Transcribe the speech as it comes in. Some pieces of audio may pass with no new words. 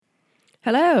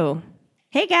Hello.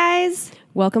 Hey guys,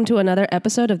 Welcome to another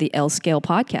episode of the L Scale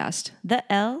Podcast. the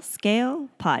L Scale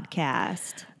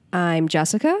Podcast. I'm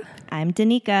Jessica, I'm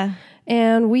Danica.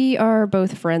 and we are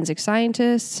both forensic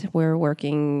scientists. We're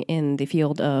working in the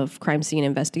field of crime scene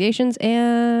investigations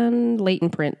and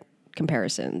latent print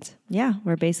comparisons. Yeah,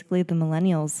 we're basically the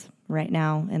millennials right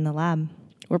now in the lab.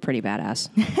 We're pretty badass.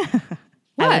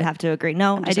 I would have to agree.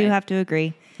 No, I do saying. have to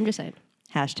agree. I'm just saying.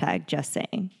 Hashtag just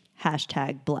saying.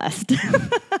 Hashtag blessed.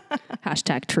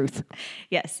 Hashtag truth.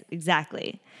 Yes,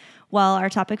 exactly. Well, our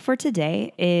topic for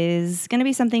today is going to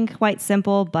be something quite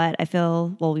simple, but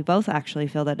we both actually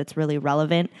feel that it's really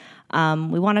relevant.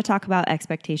 We want to talk about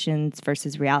expectations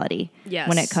versus reality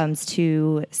when it comes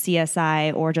to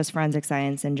CSI or just forensic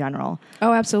science in general.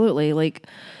 Oh, absolutely.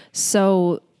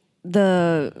 So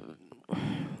the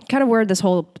kind of where this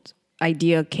whole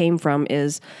idea came from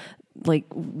is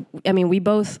we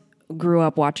both grew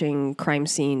up watching crime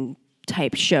scene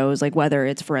type shows, like whether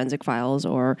it's Forensic Files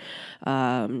or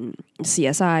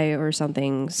CSI or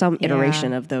something, some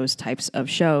iteration of those types of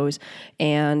shows.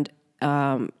 And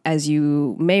as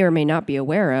you may or may not be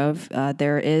aware of,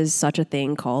 there is such a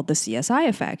thing called the CSI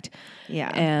effect. Yeah.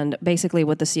 And basically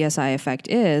what the CSI effect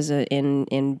is,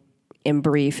 in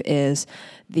brief, is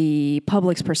the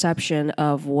public's perception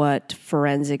of what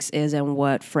forensics is and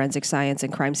what forensic science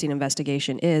and crime scene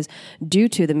investigation is due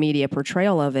to the media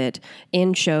portrayal of it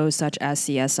in shows such as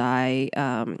CSI,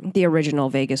 the original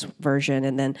Vegas version.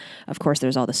 And then, of course,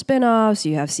 there's all the spin-offs.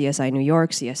 You have CSI New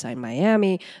York, CSI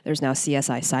Miami. There's now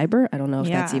CSI Cyber. I don't know if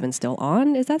that's even still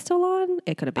on. Is that still on?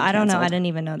 It could have been canceled. I don't know. I didn't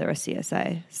even know there was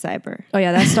CSI Cyber. Oh,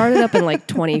 yeah. That started up in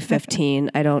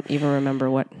 2015. I don't even remember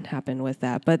what happened with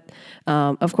that. But,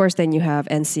 of course, then you have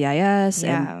NCIS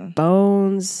and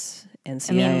Bones, NCIS.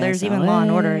 I mean, there's even LA. Law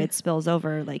and Order. It spills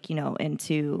over,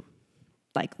 into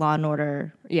Law and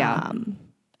Order. Yeah.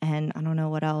 And I don't know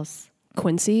what else.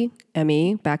 Quincy,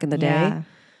 ME, back in the day.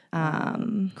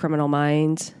 Criminal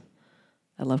Minds.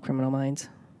 I love Criminal Minds.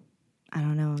 I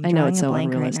don't know. I know it's so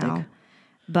blank unrealistic. right now.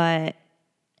 But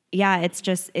yeah,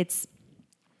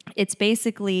 it's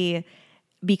basically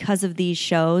because of these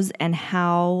shows and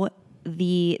how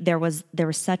there was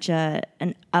such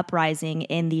an uprising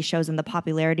in these shows and the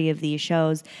popularity of these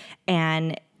shows,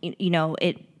 and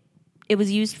it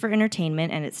was used for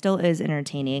entertainment, and it still is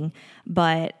entertaining,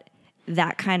 but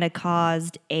that kind of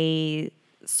caused a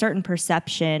certain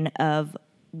perception of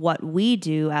what we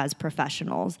do as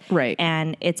professionals. Right.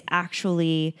 And it's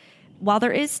actually, while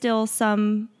there is still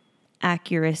some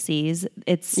accuracies,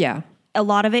 a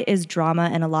lot of it is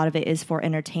drama and a lot of it is for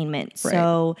entertainment. Right.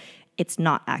 So it's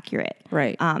not accurate.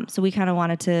 Right. So we kind of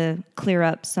wanted to clear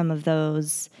up some of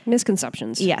those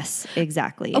misconceptions. Yes,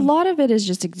 exactly. A lot of it is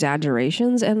just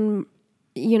exaggerations, and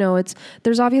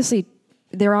they're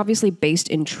obviously based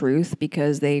in truth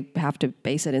because they have to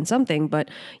base it in something, but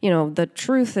the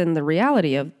truth and the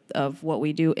reality of what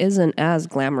we do isn't as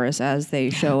glamorous as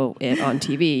they show it on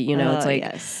TV.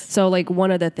 It's so one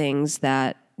of the things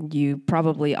that you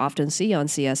probably often see on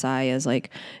CSI is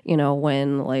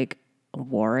when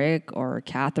Warwick or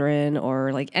Catherine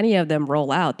or any of them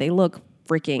roll out, they look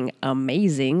freaking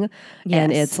amazing. Yes.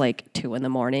 And it's 2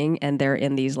 a.m. and they're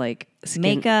in these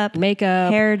makeup,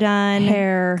 hair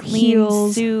done, clean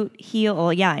heels, suit, heel.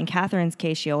 Well, yeah. In Catherine's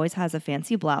case, she always has a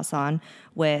fancy blouse on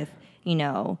with,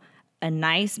 a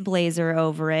nice blazer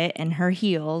over it and her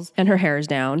heels. And her hair's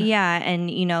down. Yeah.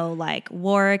 And,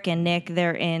 Warwick and Nick,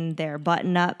 they're in their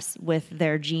button ups with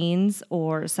their jeans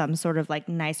or some sort of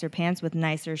nicer pants with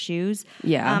nicer shoes.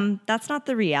 Yeah. That's not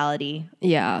the reality.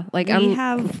 Yeah.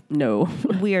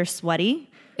 We are sweaty.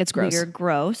 It's gross. We are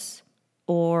gross.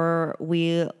 Or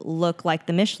we look like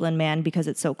the Michelin Man because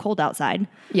it's so cold outside.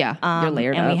 Yeah, you're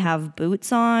layered and up. We have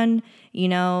boots on.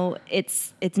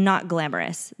 It's not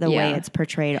glamorous the way it's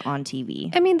portrayed on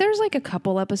TV. I mean, there's a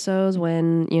couple episodes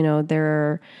when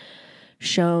they're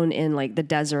shown in the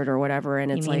desert or whatever, and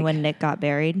it's when Nick got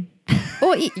buried.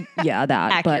 Well, yeah,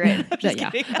 that. Accurate. But yeah,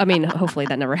 I mean, hopefully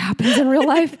that never happens in real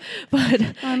life. But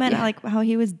I meant how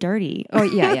he was dirty. Oh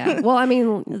yeah. Well, I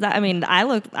mean, I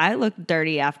look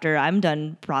dirty after I'm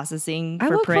done processing for I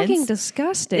look prints. fucking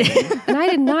disgusting, and I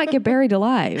did not get buried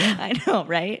alive. I know,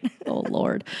 right? Oh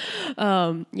Lord.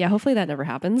 Yeah. Hopefully that never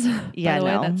haps. Yeah, by the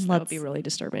way, that would be really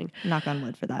disturbing. Knock on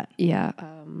wood for that. Yeah.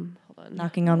 Hold on.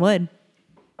 Knocking on wood.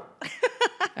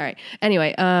 All right.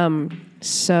 Anyway,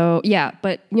 so yeah,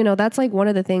 but that's one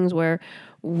of the things where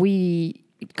we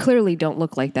clearly don't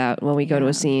look like that when we go to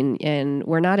a scene, and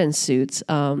we're not in suits.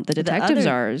 The detectives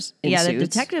are in suits. The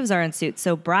detectives are in suits.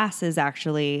 So brass is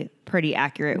actually pretty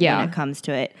accurate when it comes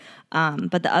to it.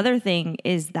 But the other thing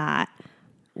is that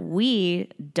we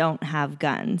don't have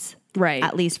guns Right.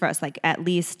 At least for us, like at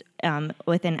least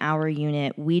within our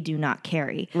unit, we do not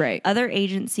carry. Right. Other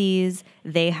agencies,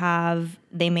 they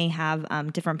may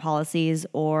have different policies,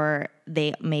 or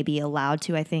they may be allowed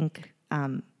to. I think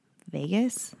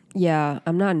Vegas. Yeah,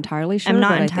 I'm not entirely sure. I'm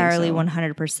not but entirely I think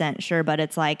so. 100% sure, but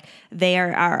it's like they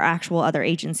are our actual other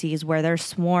agencies where their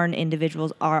sworn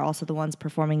individuals are also the ones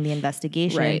performing the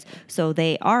investigations. Right. So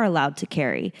they are allowed to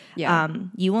carry. Yeah.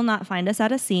 You will not find us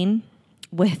at a scene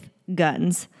with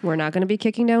guns. We're not going to be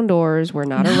kicking down doors. We're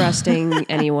not arresting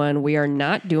anyone. We are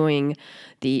not doing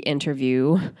the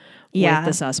interview with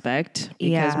the suspect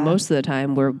because most of the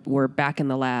time we're back in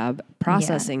the lab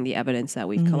processing the evidence that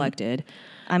we've collected.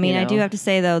 I mean, I do have to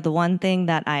say, though, the one thing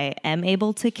that I am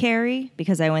able to carry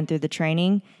because I went through the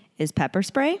training is pepper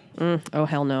spray. Oh,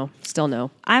 hell no. Still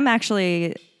no. I'm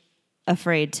actually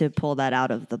afraid to pull that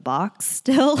out of the box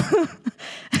still.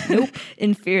 Nope.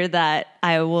 In fear that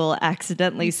I will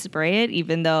accidentally spray it,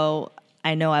 even though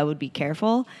I know I would be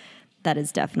careful. That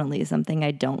is definitely something I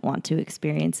don't want to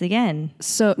experience again.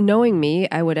 So knowing me,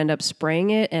 I would end up spraying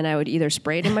it and I would either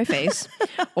spray it in my face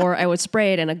or I would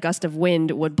spray it and a gust of wind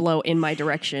would blow in my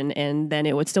direction and then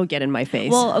it would still get in my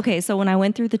face. Well, okay, so when I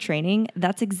went through the training,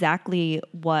 that's exactly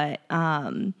what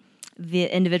the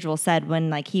individual said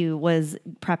when like he was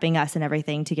prepping us and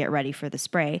everything to get ready for the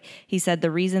spray. He said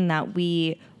the reason that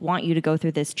we want you to go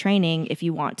through this training if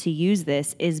you want to use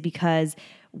this is because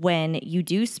when you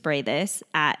do spray this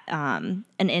at an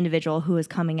individual who is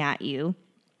coming at you,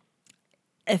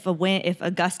 if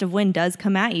a gust of wind does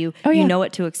come at you, you know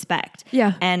what to expect.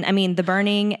 Yeah. And I mean, the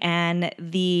burning and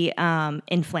the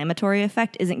inflammatory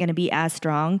effect isn't going to be as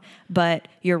strong, but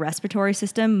your respiratory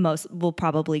system will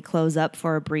probably close up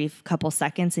for a brief couple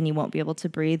seconds and you won't be able to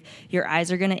breathe. Your eyes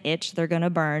are going to itch. They're going to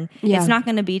burn. Yeah. It's not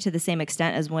going to be to the same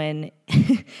extent as when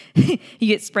you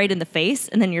get sprayed in the face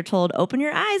and then you're told, open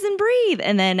your eyes and breathe.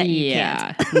 And then you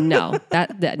can't. No,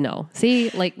 that no. See,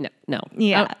 like, no.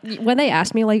 Yeah. When they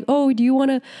asked me like, oh, do you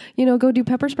want to, go do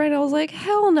pepper spray? And I was like,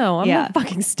 hell no, I'm not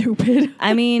fucking stupid.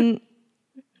 I mean,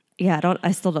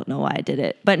 I still don't know why I did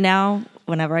it. But now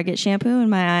whenever I get shampoo in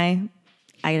my eye,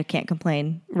 I can't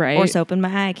complain. Right. Or soap in my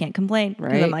eye, I can't complain.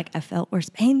 Because I'm like, I felt worse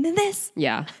pain than this.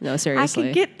 Yeah. No, I seriously.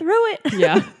 can get through it.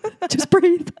 Yeah. Just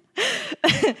breathe.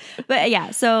 But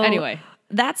yeah, so anyway,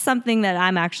 that's something that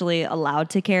I'm actually allowed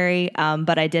to carry.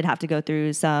 But I did have to go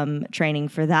through some training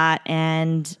for that.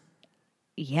 And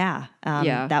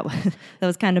that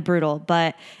was kind of brutal.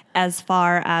 But as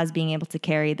far as being able to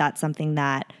carry, that's something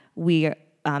that we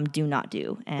do not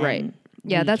do. And right.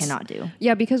 Yeah, that's cannot do.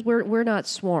 Yeah, because we're not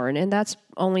sworn, and that's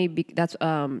only that's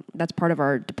part of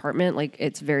our department. Like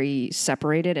it's very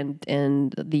separated,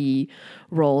 and the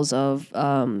roles of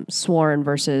sworn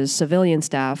versus civilian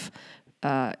staff,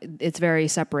 it's very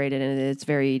separated and it's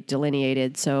very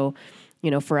delineated. So,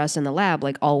 for us in the lab,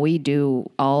 like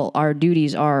all our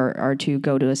duties are to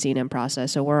go to a scene and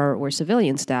process. So we're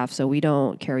civilian staff, so we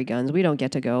don't carry guns. We don't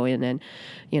get to go in and,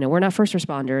 we're not first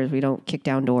responders. We don't kick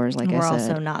down doors, like I said. We're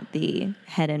also not the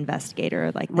head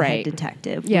investigator, like the head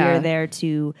detective. Yeah. We are there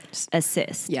to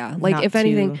assist. Yeah, like if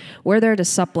anything, we're there to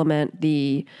supplement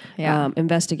the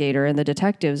investigator and the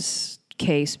detective's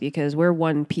case because we're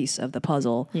one piece of the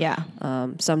puzzle. Yeah.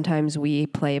 Sometimes we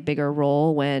play a bigger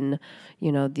role when,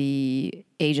 the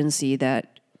agency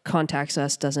that contacts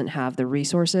us doesn't have the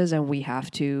resources and we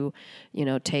have to,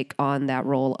 take on that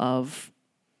role of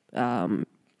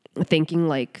thinking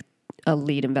like a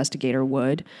lead investigator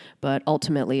would, but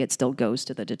ultimately it still goes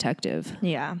to the detective.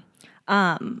 Yeah.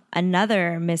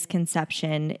 Another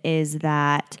misconception is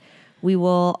that we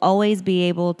will always be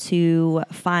able to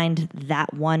find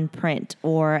that one print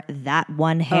or that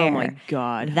one hair. Oh my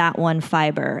God. That one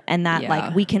fiber. And that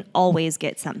like we can always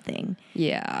get something.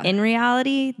 Yeah. In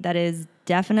reality, that is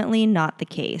definitely not the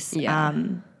case. Yeah.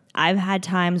 I've had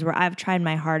times where I've tried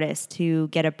my hardest to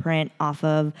get a print off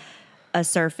of a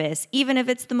surface, even if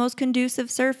it's the most conducive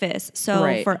surface.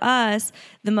 So for us,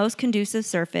 the most conducive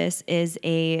surface is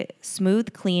a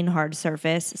smooth, clean, hard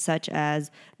surface, such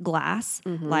as glass,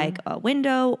 like a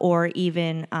window, or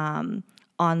even on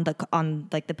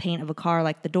like the paint of a car,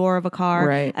 like the door of a car.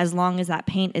 Right. As long as that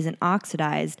paint isn't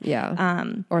oxidized. Yeah.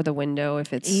 Or the window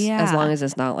if it's as long as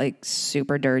it's not like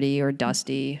super dirty or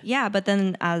dusty. Yeah, but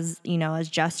then as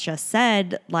Jess just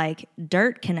said, like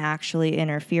dirt can actually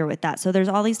interfere with that. So there's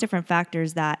all these different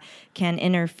factors that can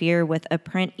interfere with a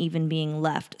print even being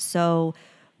left. So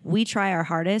we try our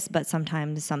hardest, but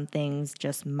sometimes some things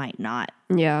just might not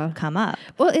come up.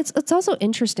 Well, it's also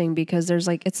interesting because there's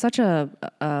like it's such a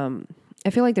I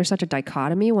feel like there's such a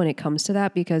dichotomy when it comes to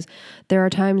that, because there are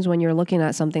times when you're looking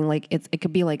at something like it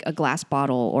could be like a glass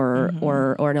bottle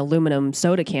or an aluminum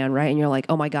soda can, right? And you're like,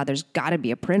 oh my God, there's got to be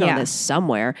a print on this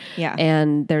somewhere. Yeah.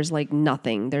 And there's like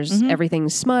nothing. There's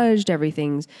everything's smudged.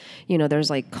 Everything's, there's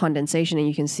like condensation, and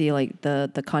you can see like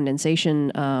the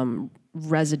condensation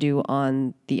residue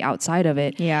on the outside of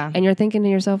it. Yeah. And you're thinking to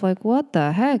yourself like, what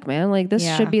the heck, man? Like this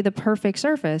should be the perfect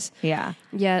surface. Yeah.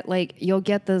 Yet like you'll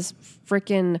get this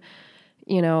freaking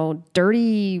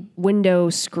dirty window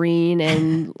screen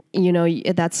and,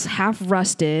 that's half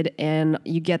rusted, and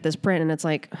you get this print and it's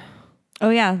like,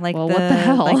 oh yeah. Like well, what the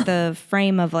hell? Like the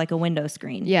frame of like a window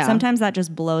screen. Yeah. Sometimes that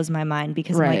just blows my mind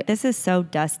because I'm like, this is so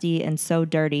dusty and so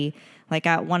dirty. Like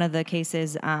at one of the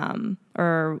cases,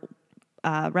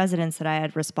 residents that I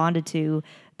had responded to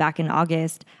back in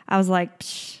August, I was like,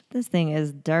 this thing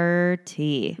is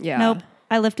dirty. Yeah. Nope.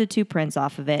 I lifted 2 prints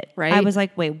off of it. Right. I was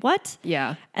like, wait, what?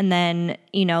 Yeah. And then,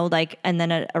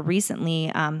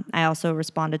 recently, I also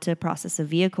responded to process a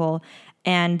vehicle,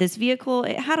 and this vehicle,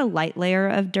 it had a light layer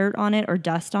of dirt on it or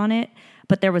dust on it,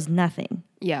 but there was nothing.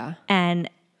 Yeah. And,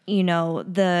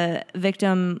 the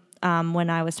victim, when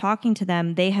I was talking to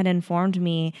them, they had informed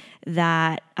me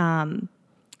that,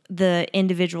 the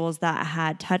individuals that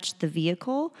had touched the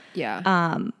vehicle,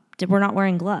 were not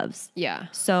wearing gloves. Yeah.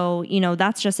 So,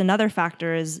 that's just another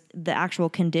factor, is the actual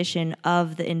condition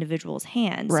of the individual's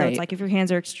hands. Right. So it's like if your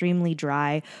hands are extremely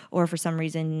dry, or for some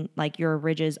reason, like your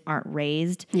ridges aren't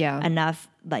raised enough,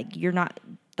 like you're not,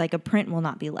 like a print will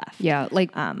not be left. Yeah.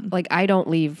 Like I don't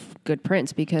leave good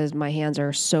prints because my hands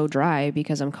are so dry,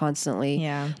 because I'm constantly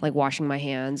like washing my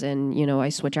hands, and, I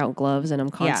switch out gloves, and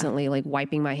I'm constantly like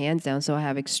wiping my hands down. So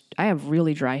I have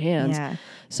really dry hands. Yeah.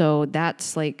 So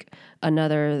that's like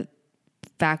another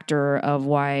factor of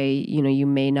why, you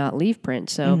may not leave print.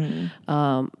 So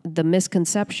the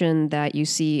misconception that you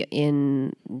see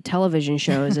in television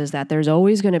shows is that there's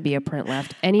always going to be a print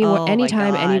left.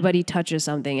 Anytime anybody touches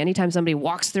something, anytime somebody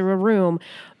walks through a room,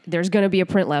 there's going to be a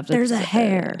print left. There's a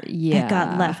hair that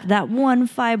got left. That one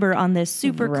fiber on this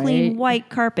super clean white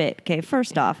carpet. Okay,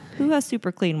 first off, who has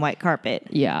super clean white carpet?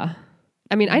 Yeah.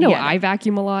 I mean, I know I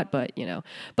vacuum a lot, but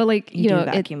but like, you do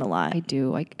vacuum a lot. I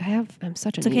do. I'm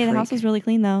such a It's okay. The house is really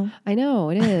clean though. I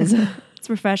know it is. It's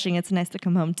refreshing. It's nice to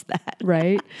come home to that.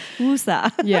 Right.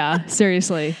 Woosah. Yeah,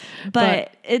 seriously.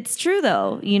 But it's true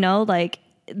though, like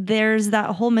there's that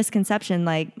whole misconception.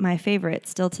 Like my favorite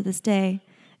still to this day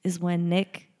is when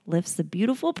Nick lifts the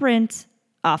beautiful print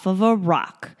off of a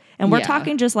rock. And we're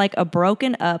talking just like a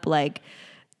broken up, like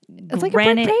it's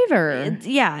granite, like a print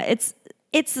paver.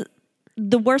 It's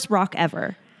the worst rock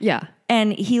ever. Yeah.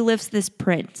 And he lifts this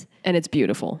print. And it's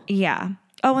beautiful. Yeah.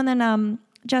 Oh, and then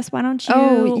Jess, why don't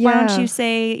you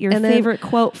say your favorite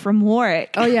quote from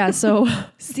Warwick? Oh yeah, so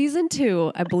season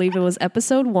 2, I believe it was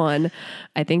episode 1.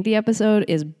 I think the episode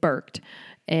is Burked.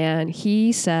 And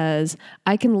he says,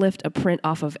 I can lift a print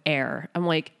off of air. I'm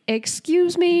like,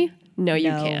 excuse me? No,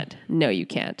 you can't. No, you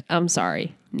can't. I'm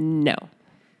sorry. No.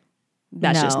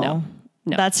 That's just no.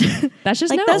 No. That's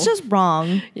just like, no. That's just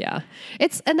wrong. Yeah.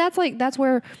 That's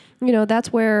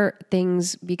where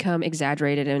things become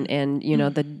exaggerated, and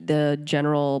the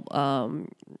general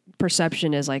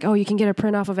perception is like, oh, you can get a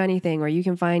print off of anything, or you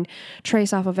can find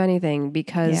trace off of anything,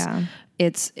 because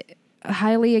it's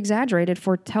highly exaggerated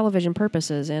for television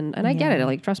purposes. And I get it.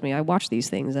 Like, trust me, I watch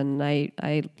these things, and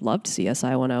I loved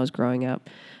CSI when I was growing up.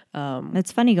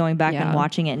 It's funny going back and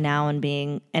watching it now and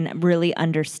really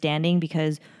understanding,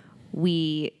 because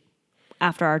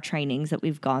after our trainings that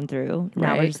we've gone through,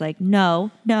 now we're just like,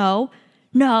 no,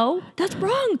 that's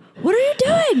wrong. What are you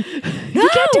doing? No. You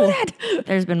can't do that.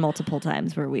 There's been multiple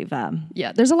times where we've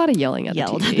there's a lot of yelling at the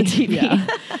TV. Yeah.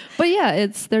 But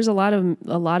there's a lot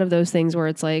of those things where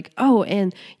it's like, oh,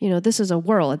 and this is a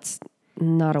whirl. It's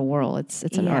not a whirl. It's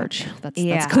an arch.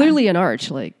 That's clearly an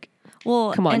arch. Like,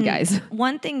 well, come on, guys.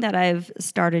 One thing that I've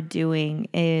started doing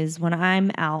is when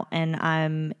I'm out and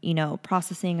I'm,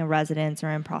 processing a residence, or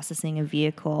I'm processing a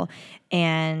vehicle,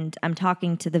 and I'm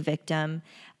talking to the victim,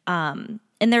 and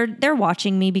they're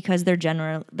watching me because they're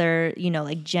genuinely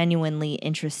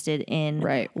interested in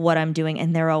what I'm doing,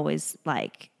 and they're always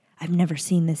like, I've never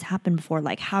seen this happen before.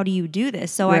 Like, how do you do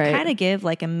this? So I kind of give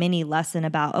like a mini lesson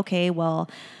about, okay, well,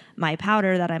 my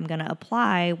powder that I'm going to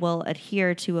apply will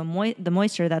adhere to the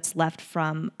moisture that's left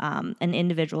from an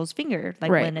individual's finger, like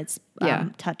when it's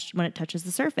when it touches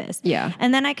the surface. Yeah.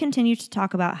 And then I continue to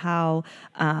talk about how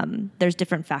there's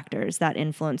different factors that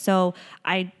influence. So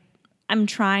I'm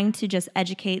trying to just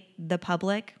educate the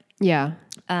public Yeah.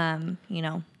 You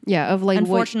know, Yeah. Of like,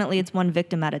 unfortunately, it's one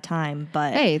victim at a time,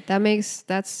 but hey,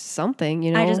 that's something,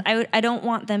 you know? I don't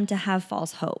want them to have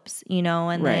false hopes, you know?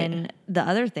 And Right. then the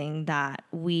other thing that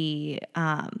we,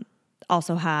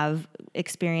 also have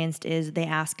experienced is they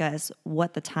ask us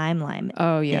what the timeline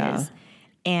Oh, yeah. is.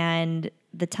 And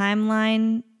the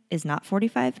timeline is not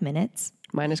 45 minutes.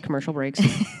 Minus commercial breaks.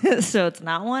 So it's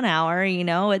not 1 hour, you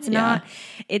know, it's not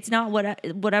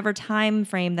whatever time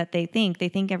frame that they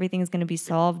think everything is going to be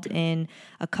solved in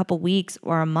a couple weeks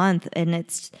or a month. And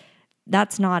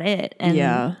that's not it. And,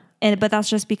 Yeah. but that's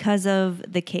just because of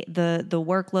the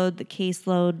workload, the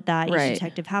caseload that each Right.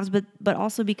 detective has, but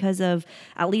also because of,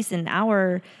 at least in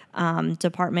our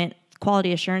department,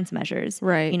 quality assurance measures.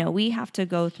 Right. You know, we have to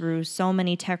go through so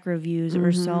many tech reviews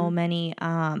or so many,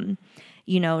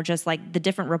 you know, just like the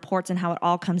different reports and how it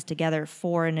all comes together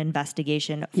for an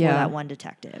investigation for that one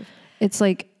detective. It's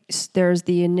like there's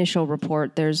the initial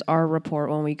report. There's our report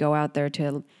when we go out there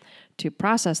to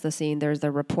process the scene. There's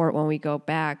the report when we go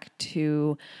back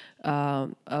to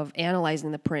of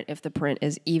analyzing the print, if the print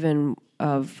is even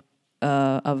of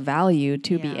value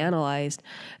to be analyzed.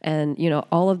 And, you know,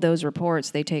 all of those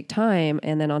reports, they take time.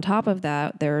 And then on top of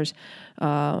that, there's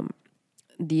our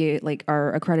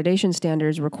accreditation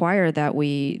standards require that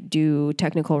we do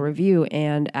technical review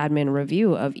and admin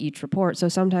review of each report. So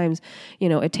sometimes, you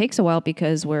know, it takes a while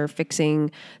because we're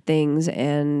fixing things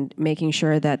and making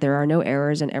sure that there are no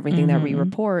errors and everything that we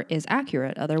report is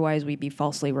accurate. Otherwise, we'd be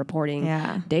falsely reporting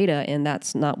data, and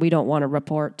we don't want a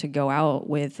report to go out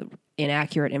with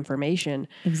inaccurate information.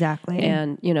 Exactly.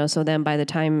 And, you know, so then by the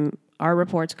time our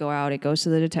reports go out, it goes to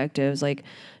the detectives, like,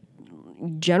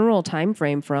 general time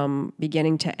frame from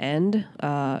beginning to end,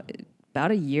 about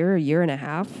a year and a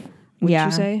half, would you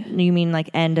say? You mean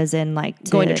like end as in like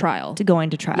going to trial?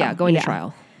 Going to trial. Yeah, going to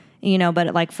trial. You know,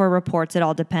 but like for reports, it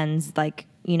all depends. Like,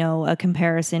 you know, a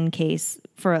comparison case,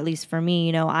 for at least for me,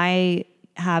 you know, I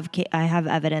have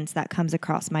evidence that comes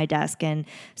across my desk, and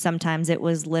sometimes it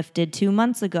was lifted 2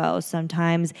 months ago.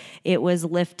 Sometimes it was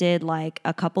lifted like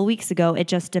a couple weeks ago. It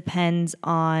just depends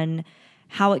on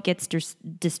how it gets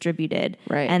distributed.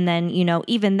 Right. And then, you know,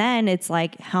 even then it's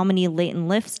like, how many latent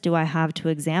lifts do I have to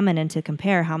examine and to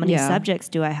compare? How many subjects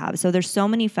do I have? So there's so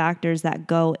many factors that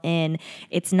go in.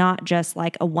 It's not just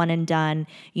like a one and done,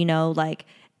 you know, like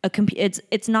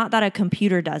it's not that a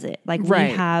computer does it. Like we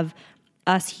have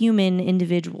us human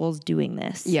individuals doing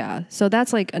this. Yeah. So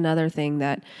that's like another thing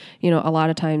that, you know, a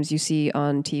lot of times you see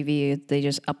on TV, they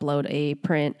just upload a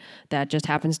print that just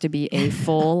happens to be a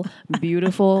full,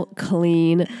 beautiful,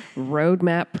 clean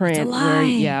roadmap print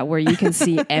where you can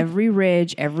see every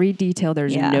ridge, every detail.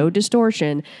 There's no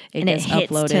distortion. It gets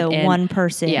uploaded to one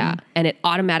person. Yeah. And it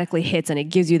automatically hits and it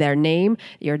gives you their name,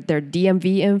 their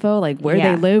DMV info, like where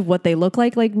they live, what they look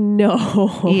like. Like,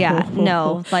 no. Yeah.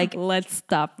 No. Like, let's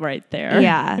stop right there.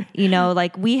 Yeah. You know,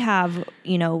 like we have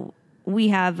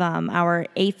our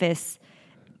APHIS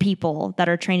people that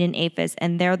are trained in APHIS,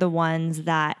 and they're the ones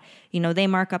that, you know, they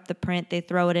mark up the print, they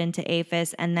throw it into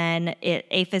APHIS, and then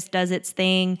APHIS does its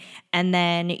thing, and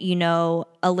then, you know,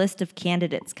 a list of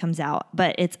candidates comes out.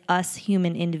 But it's us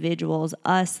human individuals,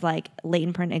 us like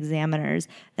latent print examiners,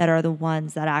 that are the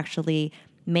ones that actually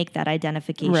make that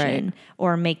identification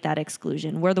or make that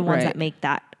exclusion. We're the ones that make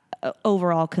that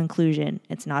overall conclusion.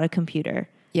 It's not a computer.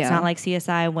 Yeah. It's not like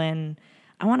CSI when,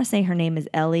 I want to say her name is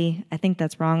Ellie. I think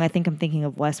that's wrong. I think I'm thinking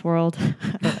of Westworld.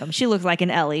 She looks like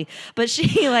an Ellie, but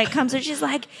she like comes and she's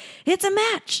like, it's a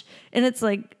match. And it's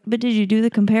like, but did you do the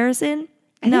comparison?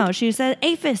 No, she said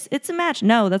APHIS, it's a match.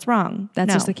 No, that's wrong.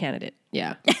 That's just the candidate.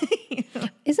 Yeah.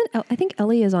 I think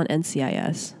Ellie is on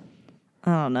NCIS.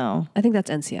 I don't know. I think that's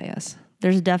NCIS.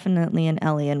 There's definitely an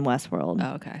Ellie in Westworld.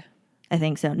 Oh, okay. I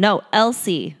think so. No,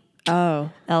 Elsie. Oh.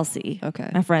 Elsie. Okay.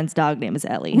 My friend's dog name is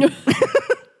Ellie.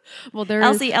 Well, there's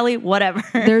Elsie, Ellie, whatever.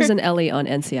 There's an Ellie on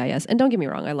NCIS. And don't get me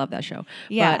wrong, I love that show.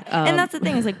 Yeah. But, and that's the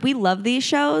thing, is like we love these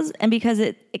shows, and because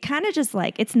it kind of just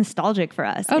like, it's nostalgic for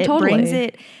us. Oh,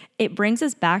 totally. It brings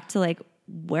us back to like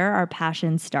where our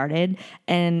passion started,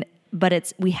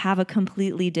 but we have a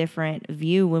completely different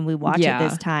view when we watch it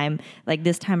this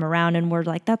time around, and we're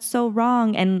like, that's so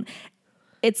wrong. And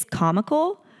it's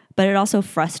comical, but it also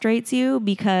frustrates you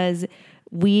because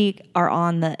we are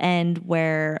on the end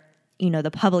where, you know,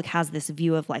 the public has this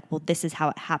view of like, well, this is how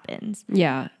it happens.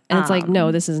 Yeah. And it's like,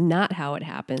 no, this is not how it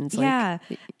happens. Yeah.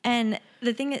 And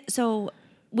the thing is, so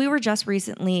we were just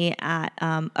recently at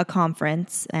a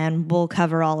conference, and we'll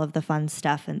cover all of the fun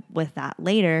stuff with that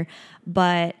later.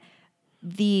 But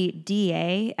the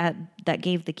DA that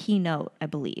gave the keynote, I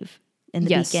believe, in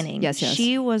the beginning, yes.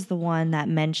 she was the one that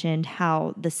mentioned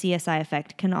how the CSI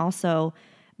effect can also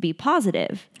be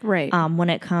positive. Right. When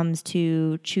it comes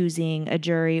to choosing a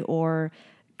jury or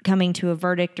coming to a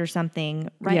verdict or something,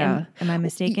 right? Yeah. Am I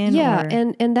mistaken? Yeah,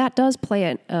 Or? and that does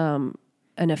play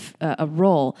a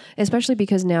role, especially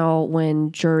because now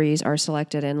when juries are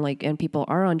selected and people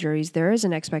are on juries, there is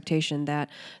an expectation that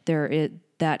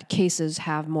that cases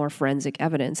have more forensic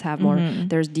evidence, have more.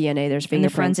 There's DNA, there's And the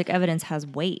fingerprints. forensic evidence has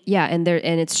weight. Yeah, and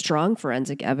it's strong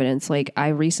forensic evidence. Like I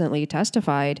recently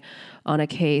testified on a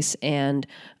case, and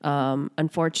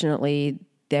unfortunately,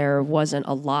 there wasn't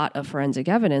a lot of forensic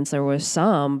evidence. There was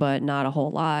some, but not a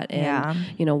whole lot. And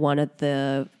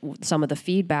some of the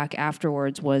feedback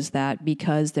afterwards was that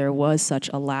because there was such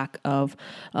a lack of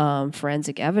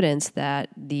forensic evidence, that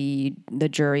the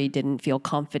jury didn't feel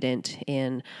confident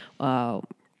in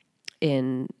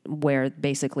where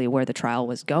the trial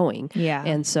was going. Yeah.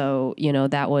 And so,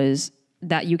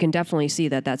 that you can definitely see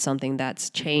that that's something that's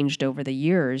changed over the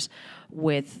years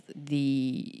with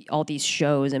all these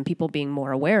shows and people being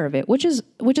more aware of it, which is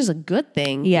a good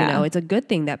thing. Yeah. It's a good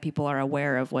thing that people are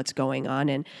aware of what's going on,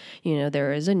 and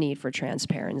there is a need for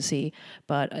transparency,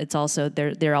 but it's also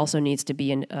there also needs to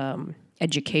be an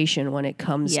education when it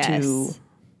comes to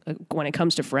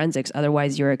forensics.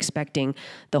 Otherwise you're expecting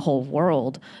the whole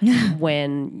world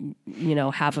when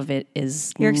half of it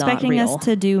is You're not expecting real. us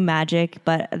to do magic,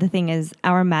 but the thing is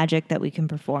our magic that we can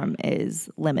perform is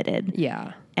limited.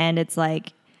 Yeah. And it's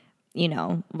like,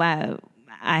 wow,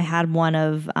 I had one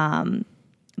of one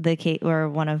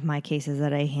of my cases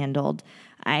that I handled.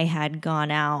 I had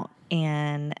gone out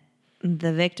and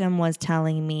the victim was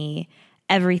telling me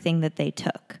everything that they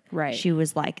took. Right. She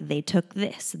was like, they took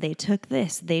this, they took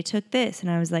this, they took this. And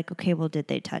I was like, okay, well, did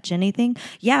they touch anything?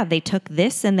 Yeah, they took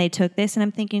this and they took this. And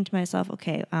I'm thinking to myself,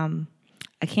 okay,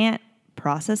 I can't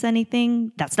process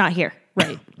anything that's not here.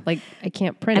 Right. Like I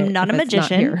can't print it. I'm not a if it's not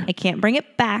magician. here. I can't bring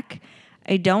it back.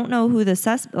 I don't know who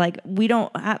the we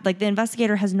don't have, the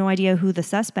investigator has no idea who the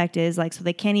suspect is. So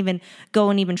they can't even go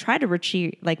and even try to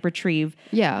retrieve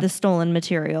the stolen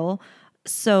material.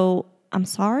 So I'm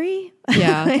sorry.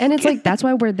 Yeah. And it's like, that's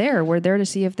why we're there. We're there to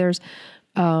see if there's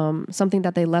something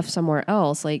that they left somewhere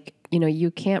else. Like,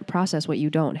 you can't process what you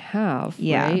don't have.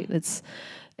 Yeah. Right.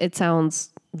 It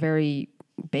sounds very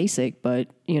basic, but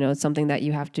it's something that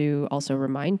you have to also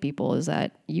remind people is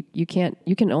that you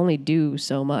can only do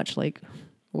so much. Like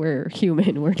we're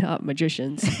human. We're not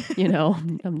magicians.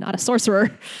 I'm not a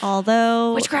sorcerer.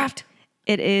 Although Witchcraft.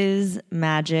 It is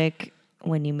magic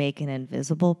when you make an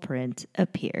invisible print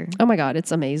appear. Oh my God,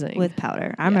 it's amazing. With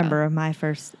powder. I remember my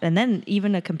first, and then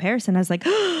even a comparison, I was like,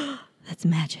 oh, that's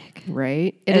magic.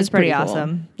 Right? It is pretty cool.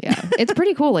 awesome. Yeah. It's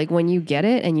pretty cool. Like when you get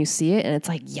it and you see it and it's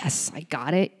like, yes, I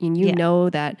got it. And you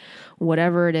know that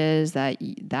whatever it is that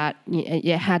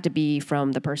it had to be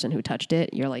from the person who touched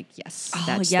it. You're like, yes,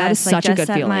 that is such a good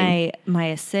feeling. My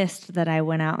assist that I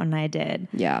went out and I did.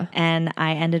 Yeah. And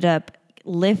I ended up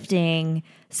lifting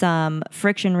some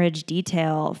friction ridge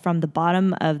detail from the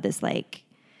bottom of this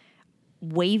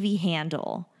wavy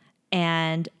handle.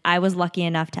 And I was lucky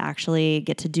enough to actually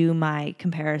get to do my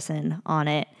comparison on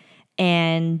it.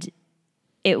 And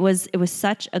it was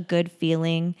such a good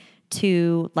feeling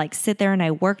to sit there, and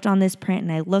I worked on this print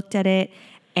and I looked at it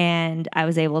and I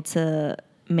was able to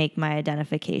make my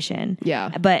identification. Yeah.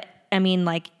 But I mean,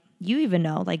 you even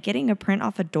know, getting a print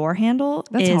off a door handle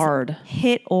That's is hard.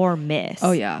 Hit or miss.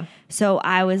 Oh yeah. So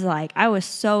I was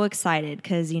so excited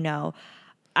because,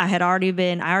 I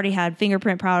already had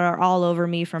fingerprint powder all over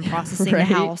me from processing the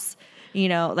house,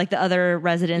 the other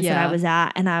residents that I was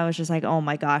at. And I was just like, oh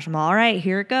my gosh, I'm all right.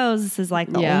 Here it goes. This is the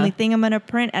only thing I'm going to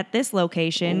print at this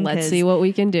location. Let's see what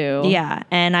we can do. Yeah.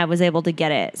 And I was able to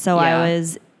get it. So I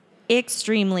was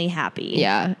extremely happy.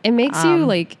 Yeah. It makes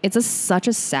you it's such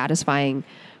a satisfying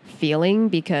feeling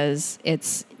because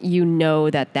it's,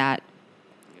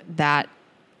 that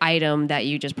item that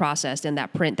you just processed and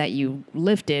that print that you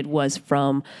lifted was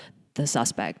from the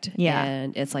suspect. Yeah.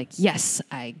 And it's like, yes,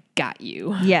 I got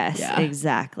you. Yes,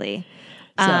 exactly.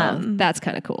 So that's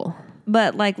kind of cool.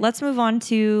 But let's move on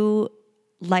to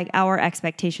our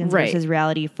expectations versus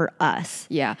reality for us.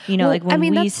 Yeah. When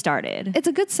we started. It's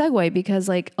a good segue because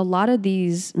a lot of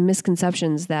these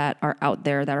misconceptions that are out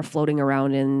there that are floating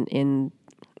around in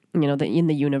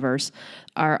the universe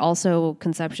are also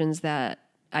conceptions that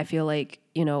I feel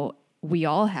we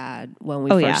all had when we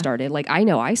first started. I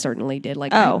know I certainly did.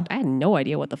 I had no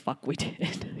idea what the fuck we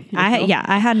did.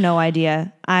 I had no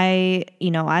idea. I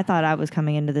thought I was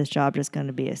coming into this job just going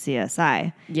to be a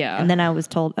CSI. Yeah. And then I was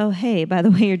told, oh, hey, by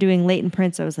the way, you're doing latent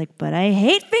prints. I was like, but I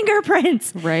hate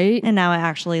fingerprints. Right. And now I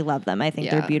actually love them. I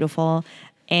think they're beautiful.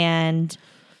 And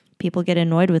people get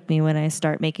annoyed with me when I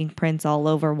start making prints all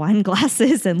over wine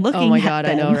glasses and looking at them. Oh my God,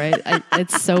 I know, right?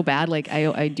 It's so bad. Like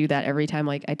I do that every time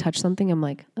like I touch something. I'm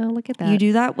like, oh, look at that. You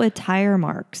do that with tire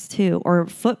marks too, or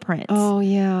footprints. Oh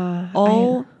yeah.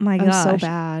 Oh my gosh. I'm so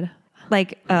bad.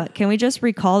 Like, can we just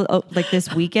recall like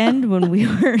this weekend when we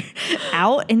were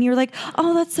out and you're like,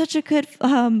 oh, that's such a good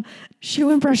Shoe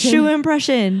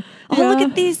impression. Oh, Yeah. look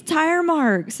at these tire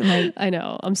marks. I'm like, I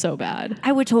know. I'm so bad.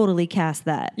 I would totally cast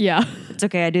that. Yeah. It's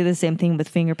okay. I do the same thing with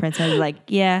fingerprints. I was like,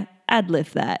 yeah, I'd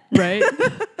lift that. Right.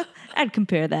 I'd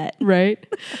compare that. Right.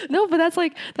 No, but that's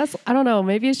I don't know.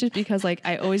 Maybe it's just because like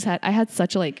I had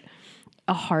such like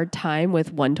a hard time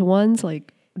with one-to-ones,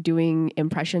 like doing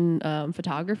impression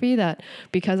photography, that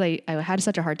because I had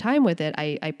such a hard time with it,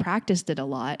 I practiced it a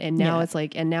lot. And now it's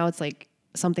like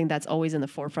something that's always in the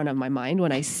forefront of my mind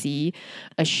when I see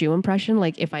a shoe impression.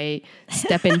 Like if I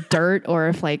step in dirt or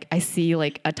if like I see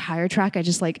like a tire track, I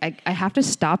just like, I have to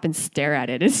stop and stare at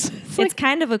it. It's like,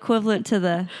 kind of equivalent to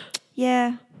the,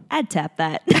 yeah, I'd tap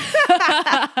that.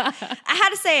 I had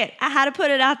to say it. I had to put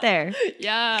it out there.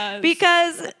 yeah,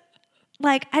 Because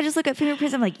like, I just look at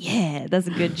fingerprints. I'm like, yeah, that's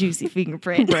a good juicy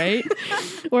fingerprint. right.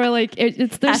 Or like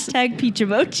it's Hashtag peach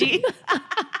emoji.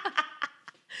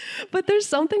 But there's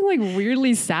something like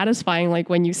weirdly satisfying, like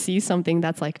when you see something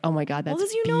that's like, oh my God, that's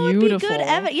beautiful. It'd be good.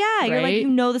 Yeah, you're like,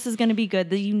 right? this is going to be good.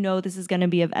 That this is going to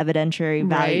be of evidentiary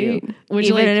value, Right? Which,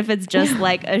 even like, if it's just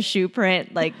like a shoe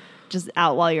print, like just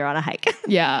out while you're on a hike.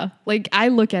 Yeah, like I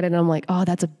look at it and I'm like, oh,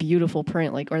 that's a beautiful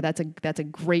print, like, or that's a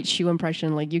great shoe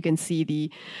impression. Like you can see the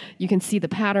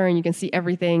pattern, you can see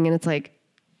everything, and it's like,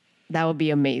 that would be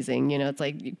amazing. It's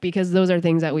like, because those are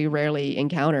things that we rarely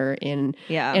encounter in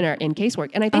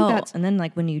casework. And I think and then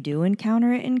like when you do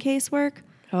encounter it in casework,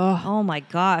 oh my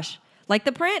gosh. Like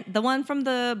the print, the one from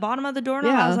the bottom of the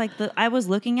doorknob, Yeah. I was like, I was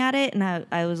looking at it and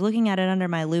I was looking at it under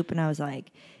my loop and I was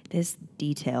like, this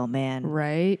detail, man.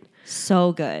 right.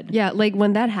 So good. Yeah, like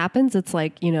when that happens, it's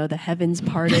like, the heavens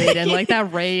parted and like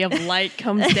that ray of light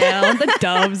comes down. The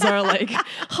doves are like,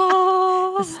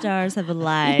 oh. The stars have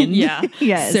aligned. Yeah,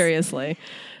 Yes. seriously.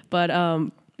 But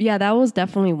yeah, that was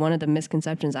definitely one of the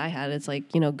misconceptions I had. It's like,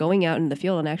 going out in the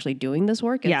field and actually doing this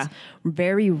work, it's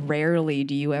very rarely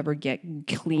do you ever get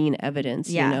clean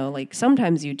evidence, like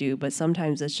sometimes you do, but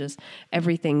sometimes it's just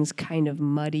everything's kind of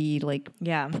muddy, like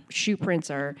shoe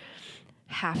prints are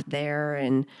half there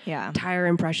and tire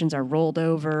impressions are rolled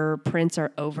over, prints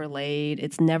are overlaid.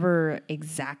 It's never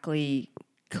exactly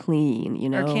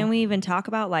clean, Or can we even talk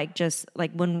about like just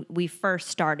like when we first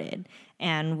started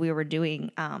and we were doing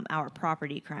our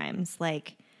property crimes,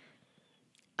 like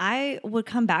I would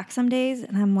come back some days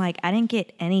and I'm like, I didn't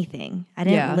get anything. I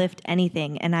didn't lift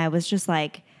anything. And I was just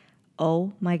like,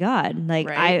 oh my God. Like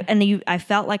I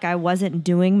felt like I wasn't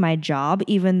doing my job,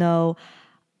 even though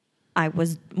I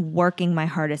was working my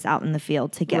hardest out in the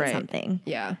field to get something.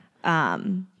 Yeah.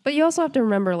 But you also have to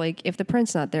remember, like, if the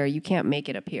print's not there, you can't make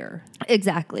it appear.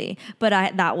 Exactly. But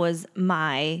that was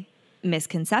my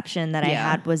misconception that I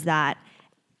had, was that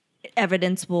I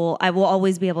will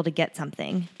always be able to get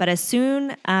something. But as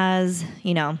soon as,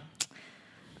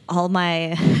 all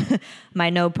my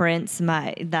my no prints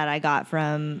that I got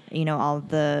from, all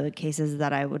the cases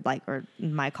that I would like, or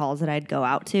my calls that I'd go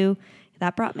out to,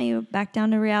 that brought me back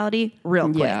down to reality real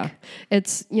quick. Yeah.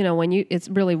 It's, it's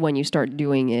really when you start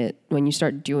doing it, when you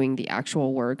start doing the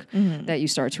actual work, that you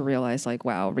start to realize like,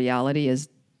 wow, reality is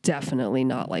definitely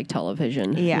not like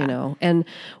television, And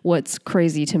what's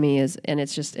crazy to me is, and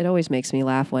it always makes me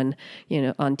laugh when,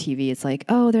 on TV, it's like,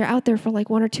 oh, they're out there for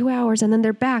like 1 or 2 hours and then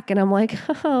they're back. And I'm like,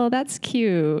 oh, that's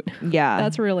cute. Yeah.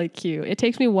 That's really cute. It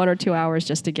takes me 1 or 2 hours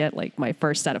just to get like my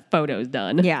first set of photos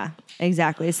done. Yeah,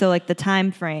 exactly. So like the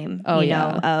time frame,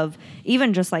 of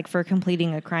even just like for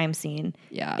completing a crime scene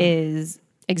is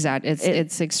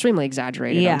it's extremely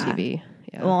exaggerated on TV.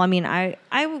 Yeah. Well, I mean, I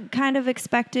kind of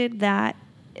expected that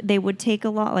they would take a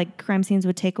lot, like crime scenes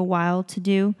would take a while to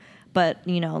do, but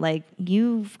like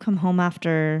you've come home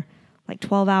after like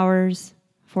 12 hours,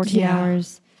 14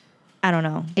 hours, I don't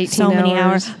know, 18 so many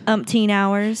hours. umpteen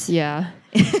hours. Yeah.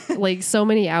 Like so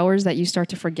many hours that you start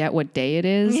to forget what day it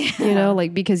is,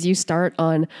 like because you start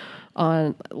on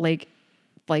like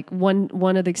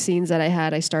one of the scenes that I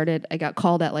had, I got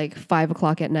called at like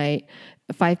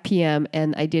 5 p.m.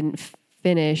 and I didn't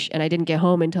finish and I didn't get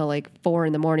home until like 4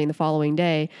 a.m. the following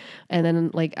day. And then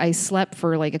like I slept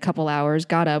for like a couple hours,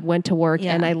 got up, went to work,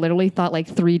 and I literally thought like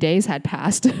 3 days had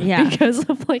passed because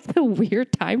of like the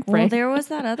weird time frame. Well, there was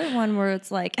that other one where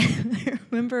it's like, I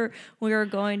remember we were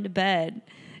going to bed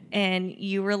and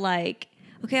you were like,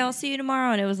 okay, I'll see you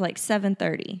tomorrow. And it was like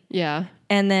 7:30. Yeah.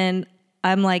 And then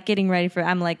I'm like getting ready for,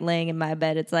 I'm like laying in my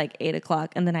bed. It's like 8:00.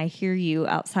 And then I hear you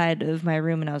outside of my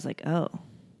room and I was like, oh,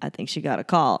 I think she got a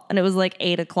call. And it was like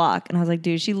 8:00. And I was like,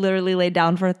 dude, she literally laid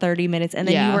down for 30 minutes. And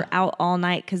then you were out all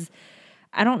night. Cause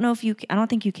I don't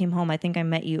think you came home. I think I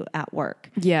met you at work.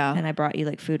 Yeah. And I brought you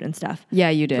like food and stuff. Yeah,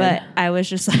 you did. But I was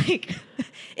just like,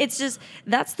 it's just,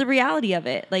 that's the reality of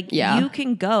it. Like you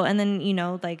can go. And then, you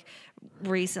know, like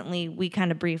recently we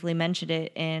kind of briefly mentioned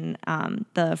it in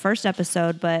the first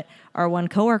episode, but our one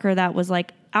coworker that was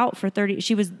like out for 30,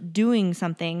 she was doing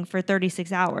something for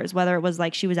 36 hours, whether it was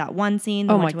like she was at one scene,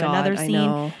 then went to another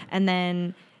scene, and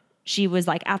then she was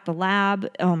like at the lab.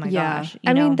 Oh my gosh.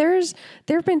 I mean, there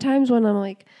have been times when I'm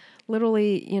like,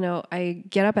 literally, you know, I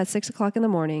get up at 6:00 in the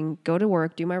morning, go to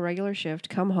work, do my regular shift,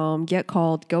 come home, get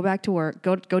called, go back to work,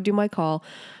 go do my call.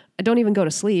 I don't even go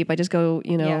to sleep. I just go,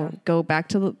 you know, go back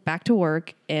to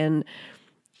work. And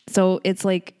so it's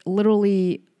like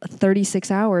literally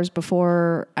 36 hours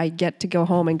before I get to go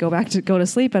home and go to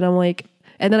sleep. And I'm like,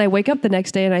 and then I wake up the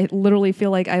next day and I literally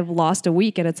feel like I've lost a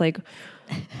week. And it's like,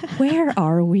 where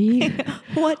are we?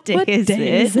 What day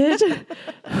is it?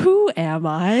 Who am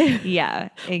I? Yeah,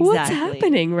 exactly. What's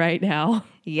happening right now?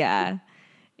 Yeah.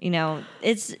 You know,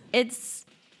 it's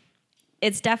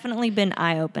definitely been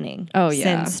eye-opening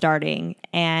since starting.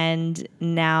 And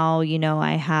now, you know,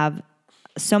 I have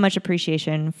so much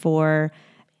appreciation for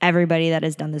everybody that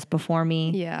has done this before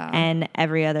me and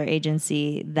every other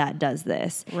agency that does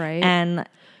this. Right. And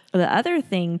the other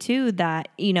thing too that,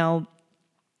 you know,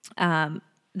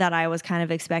 that I was kind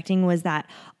of expecting was that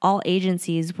all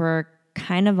agencies were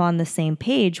kind of on the same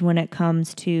page when it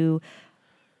comes to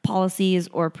policies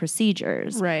or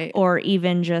procedures. Right. Or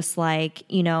even just like,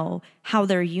 you know, how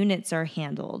their units are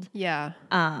handled. Yeah.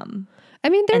 I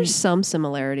mean, there's some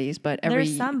similarities, but every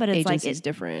agency is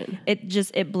different.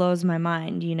 It blows my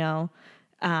mind, you know.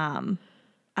 I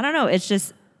don't know. It's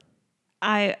just,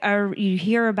 you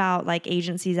hear about like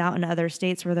agencies out in other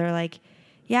states where they're like,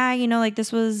 yeah, you know, like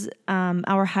this was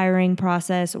our hiring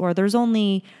process, or there's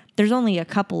only a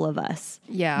couple of us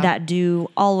that do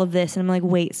all of this. And I'm like,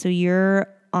 wait, so you're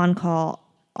on call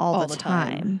all the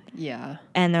time? Yeah.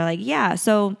 And they're like, yeah.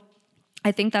 So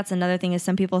I think that's another thing is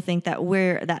some people think that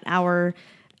we're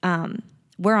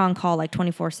on call like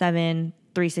 24/7,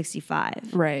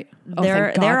 365. Right.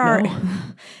 There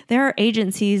are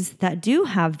agencies that do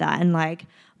have that, and like,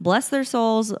 bless their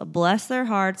souls, bless their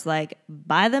hearts, like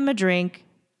buy them a drink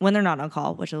when they're not on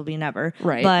call, which will be never.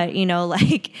 Right. But you know,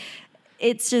 like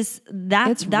it's just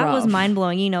that was mind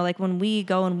blowing. You know, like when we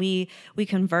go and we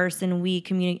converse and we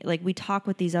communicate, like we talk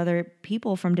with these other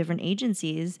people from different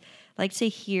agencies, like to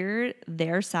hear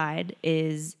their side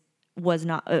it was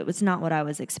not what I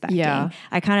was expecting. Yeah.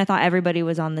 I kind of thought everybody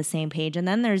was on the same page. And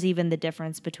then there's even the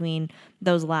difference between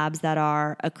those labs that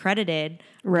are accredited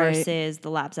versus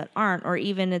the labs that aren't, or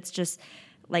even it's just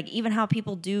like even how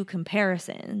people do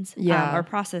comparisons or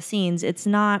process scenes. It's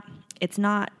not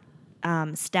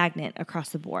stagnant across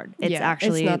the board. It's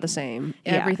actually it's not the same.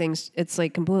 It's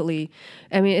like completely,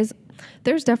 I mean,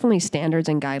 there's definitely standards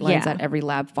and guidelines that every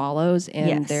lab follows,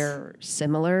 and they're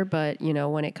similar, but you know,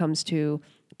 when it comes to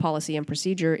policy and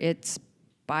procedure, it's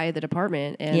by the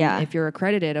department. And if you're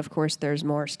accredited, of course, there's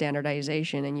more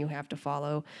standardization and you have to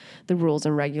follow the rules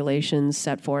and regulations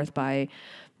set forth by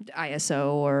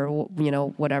ISO or, you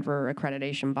know, whatever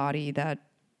accreditation body that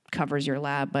covers your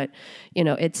lab. But, you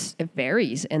know, it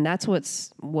varies. And that's what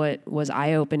was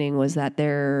eye-opening was that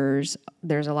there's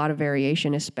a lot of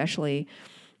variation, especially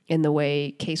in the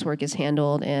way casework is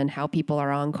handled and how people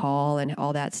are on call and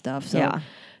all that stuff. So,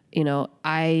 you know,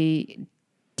 I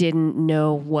didn't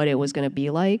know what it was going to be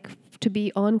like to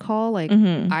be on call. Like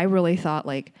I really thought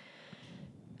like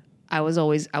I was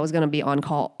going to be on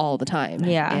call all the time.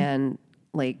 Yeah. And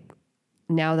like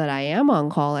now that I am on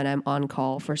call and I'm on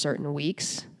call for certain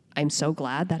weeks, I'm so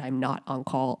glad that I'm not on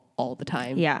call all the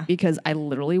time. Yeah. Because I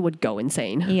literally would go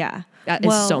insane. Yeah. That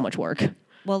is so much work.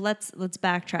 Well, let's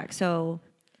backtrack. So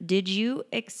did you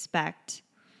expect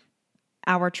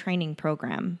our training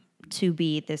program to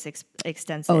be this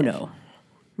extensive? Oh,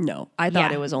 no. I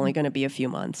thought it was only going to be a few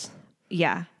months.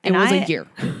 Yeah. It was a year.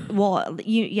 Well,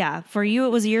 for you, it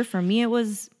was a year. For me, it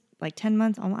was like 10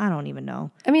 months. I don't even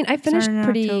know. I mean, I finished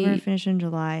October, finished in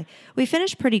July. We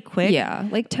finished pretty quick. Yeah,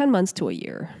 like 10 months to a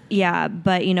year. Yeah,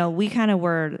 but, you know, we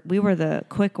were the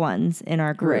quick ones in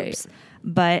our groups. Right.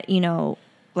 But, you know,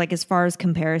 like as far as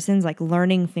comparisons, like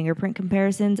learning fingerprint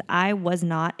comparisons, I was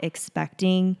not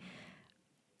expecting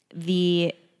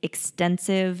the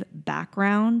extensive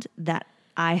background that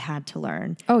I had to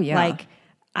learn. Oh, yeah. Like,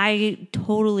 I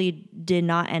totally did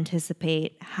not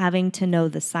anticipate having to know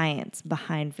the science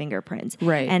behind fingerprints.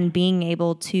 Right. And being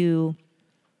able to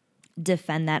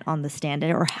defend that on the stand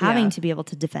or having Yeah. to be able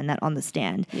to defend that on the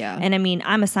stand. Yeah. And I mean,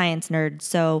 I'm a science nerd,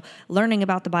 so learning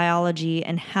about the biology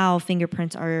and how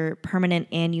fingerprints are permanent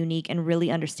and unique and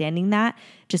really understanding that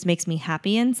just makes me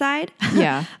happy inside.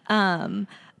 Yeah.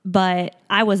 But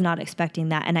I was not expecting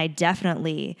that. And I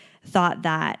definitely thought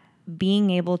that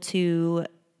being able to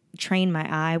train my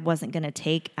eye wasn't going to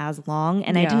take as long.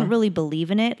 And I didn't really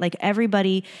believe in it. Like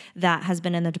everybody that has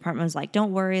been in the department was like,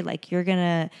 don't worry, like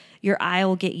your eye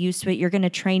will get used to it. You're going to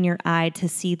train your eye to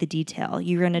see the detail.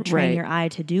 You're going to train your eye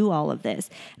to do all of this.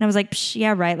 And I was like, psh,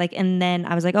 yeah, right. Like, and then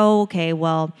I was like, oh, okay,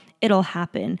 well, it'll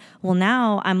happen. Well,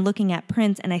 now I'm looking at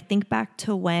prints and I think back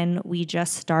to when we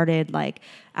just started like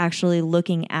actually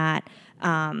looking at,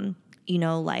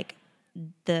 like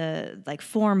the like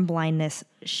form blindness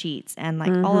sheets and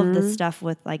like all of the stuff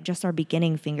with like just our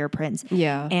beginning fingerprints.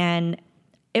 Yeah. And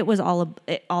it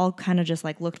all kind of just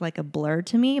like looked like a blur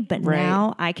to me, but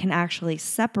now I can actually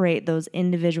separate those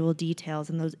individual details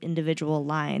and those individual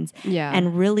lines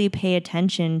and really pay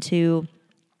attention to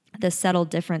the subtle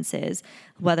differences,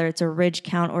 whether it's a ridge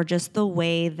count or just the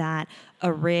way that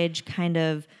a ridge kind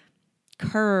of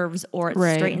curves or it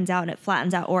straightens out and it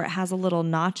flattens out or it has a little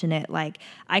notch in it. Like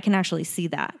I can actually see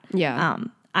that. Yeah.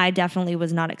 I definitely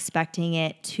was not expecting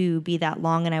it to be that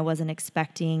long, and I wasn't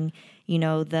expecting,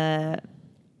 my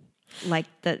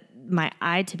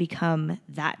eye to become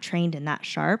that trained and that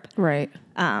sharp. Right.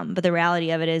 But the reality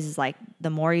of it is like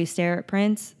the more you stare at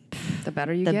prints, The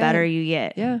better you the get. better you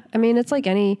get. Yeah. I mean, it's like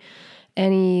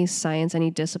any science,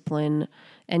 any discipline,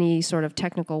 any sort of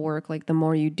technical work, like the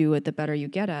more you do it, the better you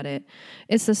get at it.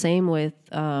 It's the same with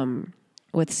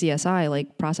CSI,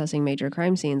 like processing major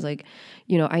crime scenes. Like,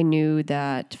 I knew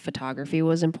that photography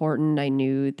was important. I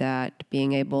knew that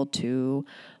being able to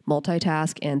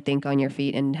multitask and think on your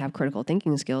feet and have critical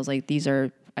thinking skills, like these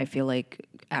are, I feel like,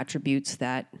 attributes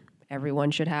that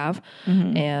everyone should have.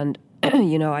 And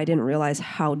I didn't realize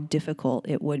how difficult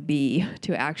it would be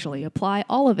to actually apply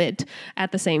all of it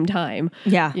at the same time.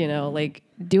 Yeah. Like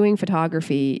doing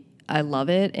photography, I love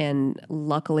it. And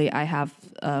luckily I have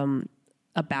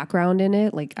a background in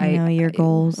it. Like I know your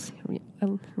goals.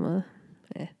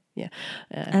 Yeah.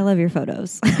 I love your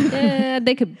photos. Yeah,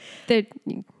 they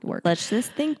work. Let's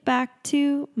just think back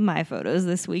to my photos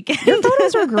this weekend. Your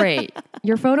photos are great.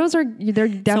 They're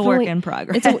definitely it's a work in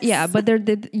progress. But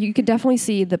you could definitely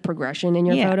see the progression in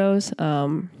your photos.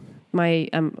 I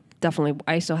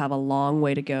still have a long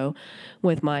way to go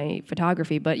with my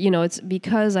photography, but it's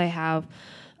because I have,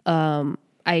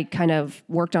 I kind of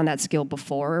worked on that skill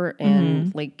before,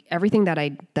 and like everything that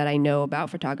I know about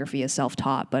photography is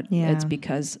self-taught, but it's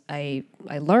because I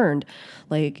learned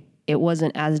like it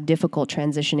wasn't as difficult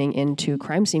transitioning into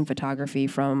crime scene photography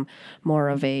from more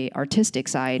of a artistic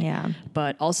side. Yeah.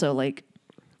 But also like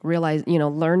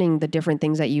learning the different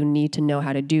things that you need to know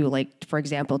how to do. Like, for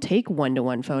example, take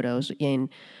 1-to-1 photos in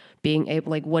being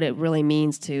able, like what it really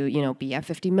means to, be at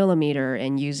 50 millimeter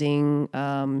and using,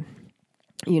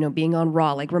 being on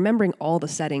RAW, like remembering all the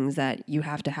settings that you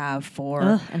have to have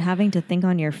for... and having to think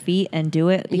on your feet and do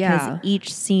it because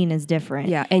each scene is different.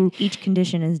 Yeah. And each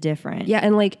condition is different. Yeah.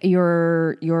 And like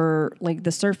your like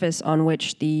the surface on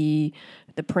which the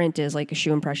print is, like a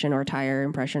shoe impression or a tire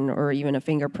impression or even a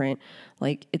fingerprint,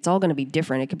 like it's all going to be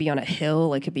different. It could be on a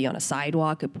hill, it could be on a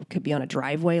sidewalk, it could be on a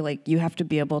driveway. Like you have to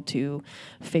be able to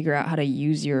figure out how to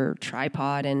use your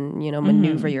tripod and,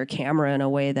 maneuver your camera in a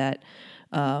way that,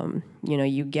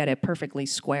 you get it perfectly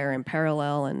square and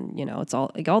parallel, and it's all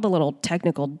like all the little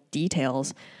technical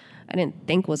details I didn't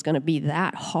think was going to be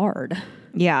that hard.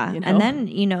 Yeah. And then,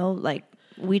 like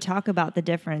we talk about the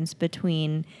difference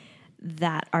between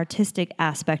that artistic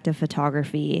aspect of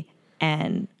photography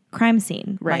and crime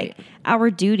scene. Right. Like our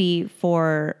duty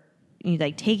for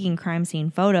like taking crime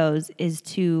scene photos is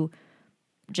to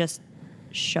just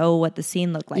show what the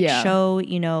scene looked like. Yeah.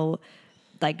 Show,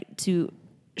 like to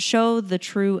show the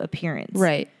true appearance.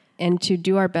 Right. And to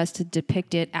do our best to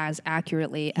depict it as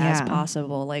accurately as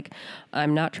possible. Like,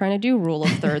 I'm not trying to do rule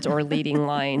of thirds or leading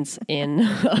lines in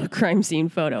a crime scene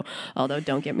photo. Although,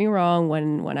 don't get me wrong,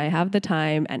 when I have the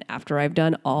time and after I've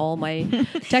done all my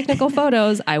technical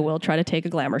photos, I will try to take a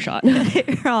glamour shot.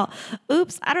 You're all,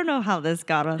 oops, I don't know how this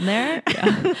got on there.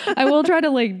 Yeah. I will try to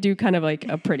like do kind of like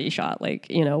a pretty shot, like,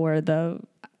 where the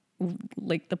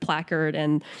placard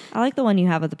and... I like the one you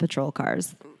have of the patrol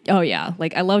cars. Oh yeah.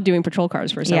 Like I love doing patrol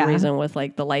cars for some reason with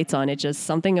like the lights on. It's just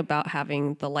something about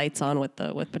having the lights on with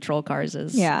patrol cars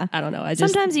is, I don't know.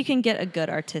 Sometimes you can get a good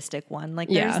artistic one. Like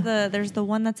there's the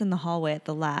one that's in the hallway at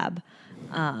the lab.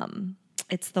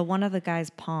 It's the one of the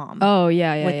guy's palm. Oh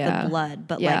yeah. With the blood.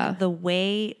 But like the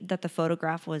way that the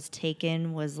photograph was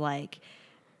taken was like,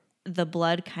 the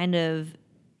blood kind of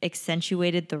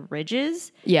accentuated the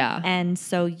ridges. Yeah. And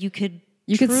so you could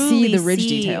see the ridge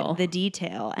detail. The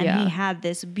detail. And he had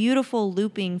this beautiful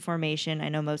looping formation. I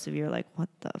know most of you are like, what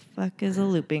the fuck is a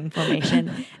looping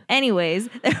formation? Anyways,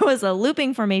 there was a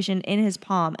looping formation in his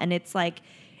palm. And it's like,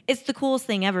 it's the coolest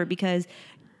thing ever, because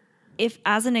if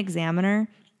as an examiner,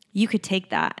 you could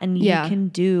take that and you can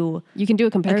do a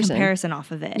comparison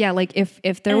off of it. Yeah, like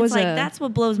if there was that's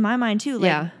what blows my mind too.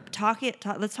 Like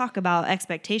let's talk about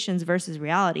expectations versus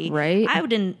reality. Right. I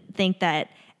didn't think that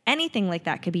anything like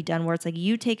that could be done, where it's like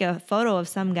you take a photo of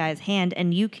some guy's hand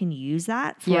and you can use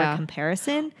that for a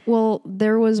comparison. Well,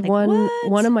 there was like,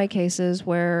 one of my cases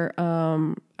where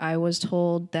I was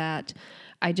told that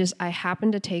I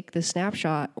happened to take the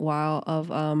snapshot of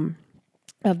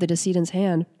the decedent's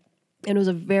hand. And it was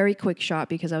a very quick shot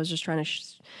because I was just trying to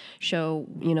show,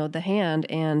 the hand.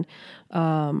 And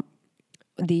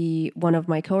one of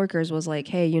my coworkers was like,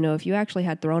 hey, if you actually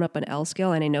had thrown up an L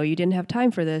scale, and I know you didn't have time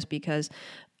for this because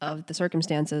of the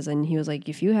circumstances. And he was like,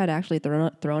 if you had actually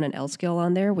thrown an L scale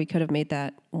on there, we could have made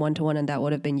that 1-to-1 and that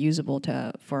would have been usable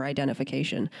for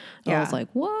identification. Yeah. I was like,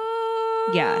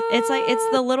 what? Yeah. It's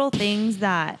the little things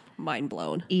that mind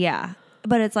blown. Yeah.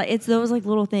 But it's those like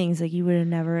little things like you would have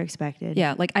never expected.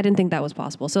 Yeah, like I didn't think that was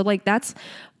possible. So like that's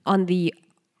on the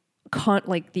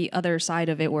the other side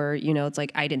of it where, it's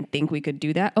like I didn't think we could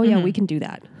do that. Oh yeah, we can do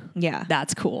that. Yeah.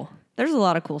 That's cool. There's a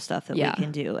lot of cool stuff that we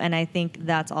can do. And I think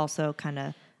that's also kind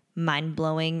of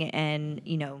mind-blowing and,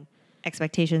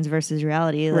 expectations versus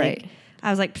reality. Like, right.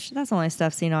 I was like, that's only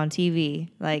stuff seen on TV.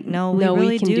 Like, no, we really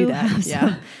we can do that.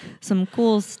 Have some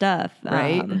cool stuff.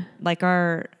 Right. Like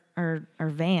our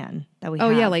van that we have.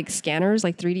 Oh yeah, like scanners,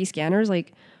 like 3D scanners.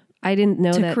 Like I didn't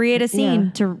know that to create a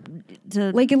scene to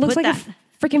like it looks like a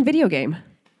freaking video game.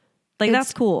 Like it's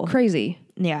that's cool. Crazy.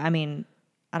 Yeah, I mean,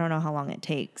 I don't know how long it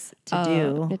takes to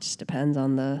do. It just depends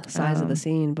on the size of the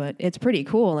scene, but it's pretty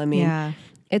cool. I mean,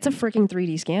 it's a freaking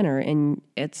 3D scanner, and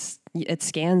it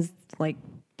scans like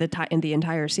the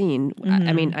entire scene. Mm-hmm.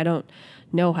 I mean, I don't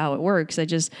know how it works. I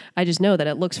just know that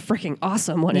it looks freaking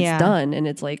awesome when it's done, and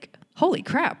it's like, holy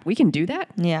crap, we can do that?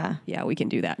 Yeah. Yeah, we can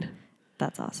do that.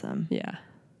 That's awesome. Yeah.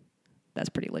 That's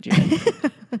pretty legit.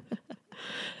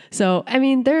 So, I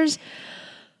mean, there's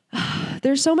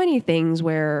so many things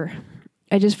where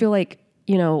I just feel like,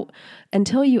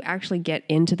 until you actually get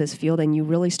into this field and you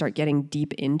really start getting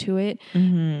deep into it,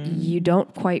 you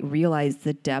don't quite realize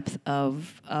the depth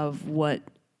of what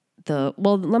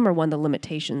number one, the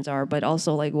limitations are, but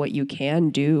also like what you can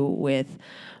do with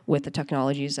the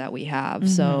technologies that we have.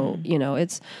 So,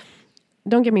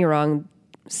 don't get me wrong,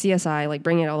 CSI, like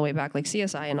bringing it all the way back, like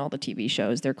CSI and all the TV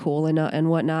shows, they're cool and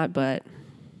whatnot, but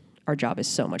our job is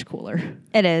so much cooler.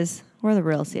 It is. We're the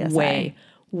real CSI.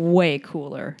 Way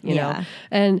cooler, you know?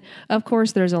 And of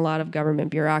course there's a lot of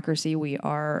government bureaucracy. We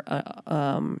are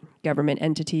government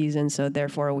entities. And so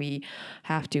therefore we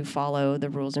have to follow the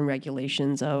rules and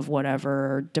regulations of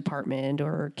whatever department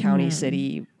or county,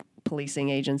 city, policing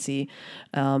agency.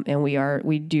 And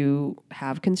we do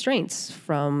have constraints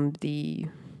from the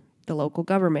local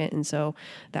government. And so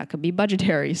that could be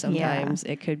budgetary sometimes.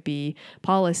 It could be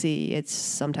policy.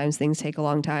 Sometimes things take a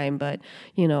long time, but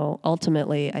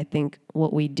ultimately I think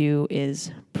what we do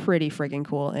is pretty freaking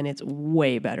cool, and it's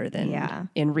way better than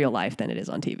in real life than it is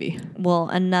on TV. Well,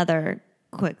 another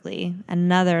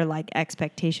like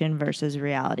expectation versus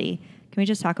reality. Can we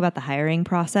just talk about the hiring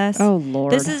process? Oh,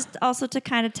 Lord. This is also to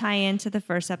kind of tie into the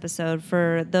first episode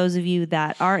for those of you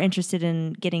that are interested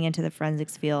in getting into the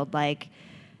forensics field. Like,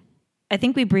 I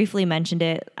think we briefly mentioned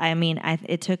it. I mean,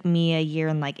 it took me a year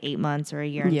and like 8 months or a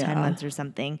year and 10 months or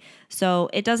something. So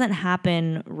it doesn't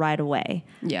happen right away.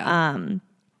 Yeah.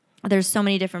 There's so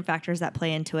many different factors that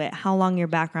play into it. How long your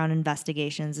background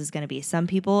investigations is going to be. Some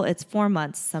people it's 4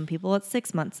 months. Some people it's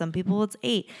 6 months. Some people it's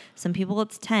 8. Some people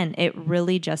it's 10. It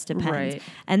really just depends. Right.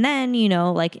 And then,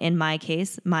 like in my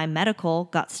case, my medical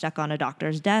got stuck on a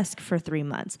doctor's desk for 3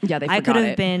 months. Yeah, they forgot I could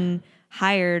have been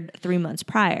hired 3 months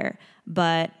prior,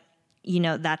 but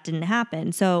that didn't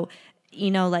happen. So,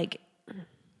 like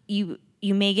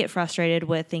you may get frustrated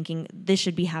with thinking this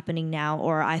should be happening now,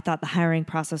 or I thought the hiring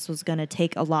process was going to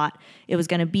take a lot. It was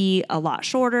going to be a lot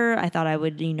shorter. I thought I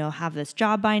would, have this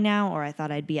job by now, or I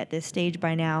thought I'd be at this stage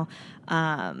by now.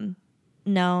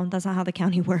 No, that's not how the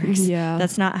county works. Yeah.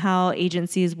 That's not how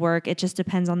agencies work. It just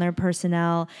depends on their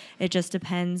personnel. It just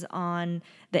depends on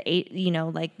the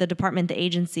department, the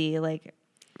agency, like.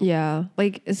 Yeah,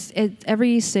 like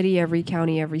every city, every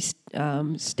county, every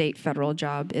state, federal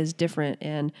job is different,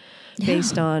 and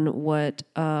based on what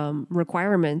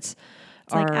requirements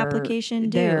it's are like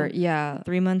application there. due. Yeah,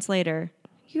 3 months later.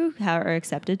 you are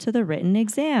accepted to the written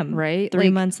exam. Right? 3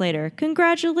 months later,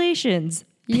 congratulations.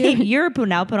 You're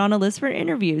now put on a list for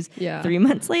interviews. Yeah. 3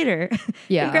 months later,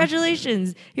 Yeah.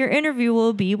 congratulations. Your interview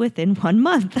will be within 1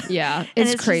 month. Yeah. And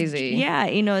It's crazy.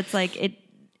 it's like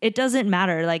it doesn't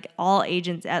matter. Like all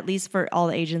agents, at least for all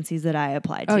the agencies that I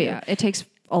applied to. Oh yeah. It takes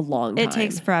a long time. It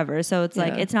takes forever. So it's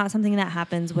like, it's not something that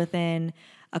happens within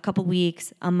a couple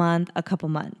weeks, a month, a couple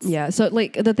months. Yeah. So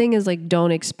like the thing is like,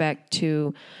 don't expect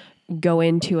to go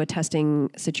into a testing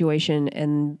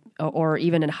situation or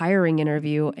even a hiring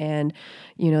interview and,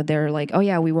 they're like, oh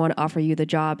yeah, we want to offer you the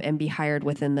job and be hired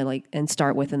and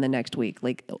start within the next week.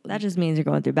 Like that just means you're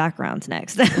going through backgrounds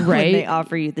next, right? When they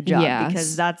offer you the job, Yeah.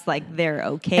 because that's like, they're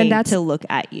okay to look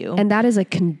at you. And that is a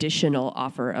conditional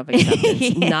offer of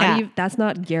acceptance. That's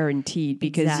not guaranteed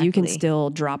because you can still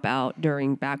drop out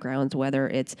during backgrounds, whether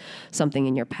it's something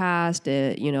in your past,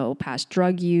 past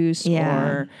drug use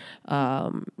or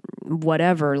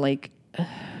whatever. Like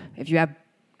if you have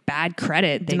bad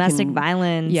credit, domestic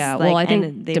violence. Yeah. Well, I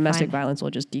think domestic violence will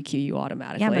just DQ you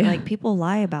automatically. Yeah, but like people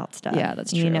lie about stuff. Yeah,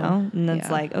 that's true. And it's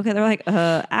like, okay, they're like,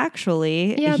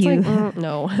 actually, yeah, it's like,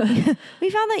 no. We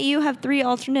found that you have 3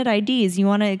 alternate IDs. You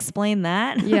want to explain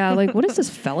that? Yeah, like what is this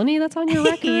felony that's on your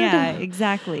record? Yeah,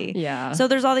 exactly. Yeah. So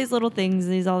there's all these little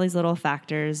things, all these little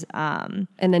factors. And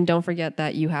then don't forget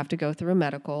that you have to go through a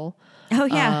medical. Oh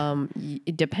yeah.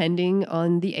 Depending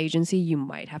on the agency, you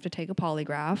might have to take a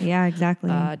polygraph. Yeah,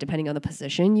 exactly. Depending on the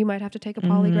position, you might have to take a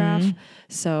polygraph.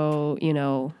 So,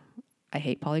 I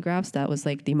hate polygraphs. That was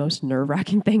like the most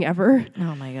nerve-wracking thing ever.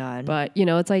 Oh my God. But,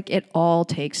 it's like it all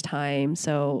takes time.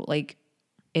 So like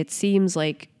it seems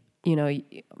like,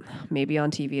 maybe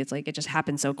on TV it's like it just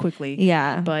happens so quickly.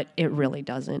 Yeah. But it really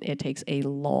doesn't. It takes a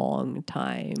long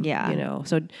time. Yeah.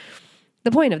 So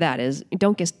the point of that is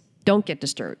don't get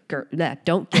disturbed.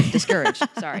 Don't get discouraged.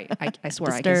 Sorry, I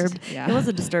swear. Disturbed. I guess, It was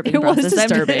a disturbing. It process. was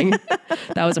disturbing.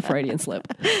 That was a Freudian slip.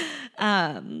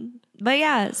 But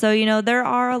yeah, so there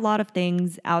are a lot of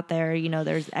things out there.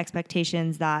 There's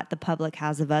expectations that the public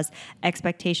has of us,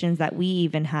 expectations that we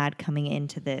even had coming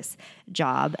into this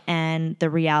job, and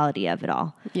the reality of it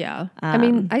all. Yeah, I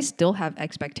mean, I still have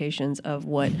expectations of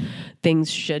what things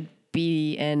should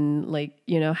be, and like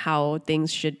how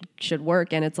things should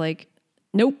work, and it's like,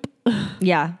 nope.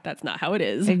 Yeah. That's not how it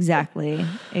is. Exactly.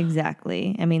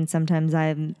 I mean, sometimes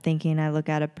I'm thinking, I look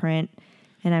at a print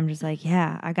and I'm just like,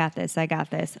 yeah, I got this.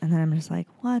 And then I'm just like,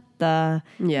 what the?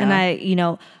 Yeah. And I,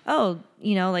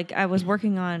 like I was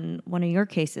working on one of your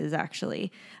cases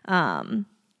actually.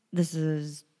 This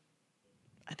is,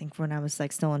 I think when I was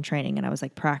like still in training and I was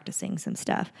like practicing some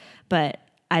stuff, but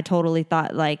I totally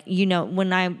thought like,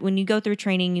 when you go through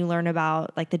training, you learn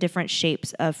about like the different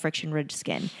shapes of friction ridge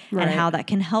skin and how that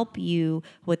can help you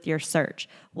with your search.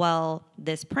 Well,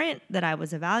 this print that I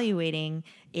was evaluating,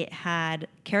 it had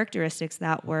characteristics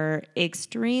that were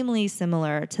extremely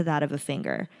similar to that of a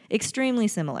finger. Extremely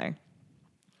similar.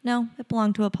 No, it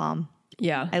belonged to a palm.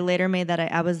 Yeah. I later made that.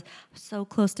 I was so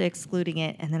close to excluding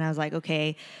it. And then I was like,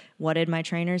 okay, what did my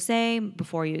trainer say?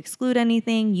 Before you exclude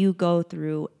anything, you go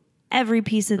through every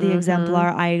piece of the exemplar.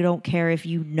 I don't care if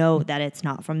you know that it's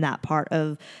not from that part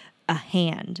of a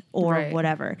hand or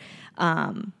whatever.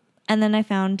 And then I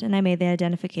found and I made the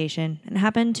identification, and it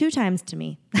happened 2 times to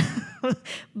me.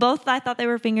 Both I thought they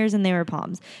were fingers and they were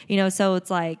palms. So it's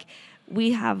like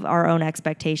we have our own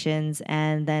expectations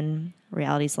and then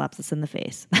reality slaps us in the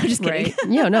face. I'm just kidding. Right.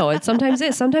 Yeah, no, it sometimes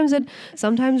is.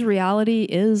 Sometimes reality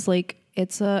is like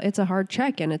it's a hard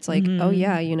check, and it's like, oh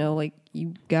yeah, like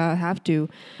you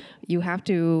have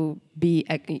to be,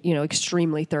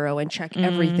 extremely thorough and check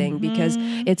everything, because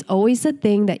it's always the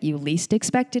thing that you least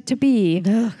expect it to be.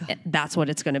 That's what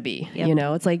it's going to be. Yep.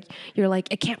 It's like, you're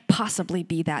like, it can't possibly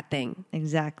be that thing.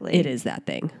 Exactly. It is that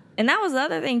thing. And that was the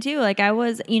other thing too. Like I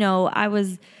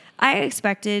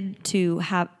expected to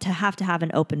have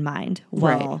an open mind.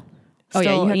 Well,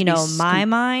 my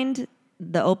mind,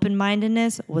 the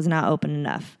open-mindedness was not open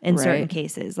enough in certain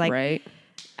cases. Like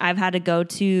I've had to go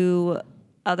to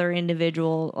other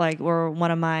individual, or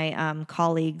one of my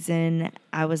colleagues, and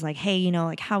I was like, hey,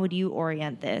 like, how would you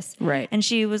orient this? Right. And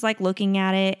she was like looking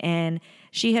at it, and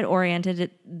she had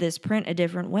oriented this print a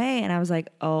different way, and I was like,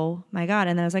 oh my God.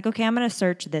 And then I was like, okay, I'm going to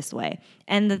search this way.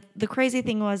 And the crazy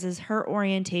thing is her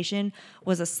orientation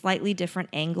was a slightly different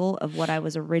angle of what I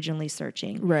was originally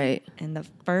searching. Right. And the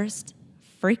first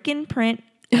freaking print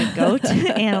I go to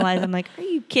analyze, I'm like, are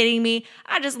you kidding me?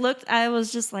 I just looked, I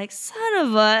was just like, son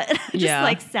of a,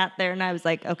 just sat there, and I was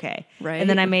like, okay. Right. And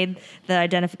then I made the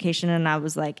identification, and I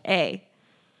was like, hey,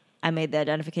 I made the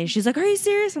identification. She's like, are you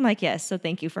serious? I'm like, yes. So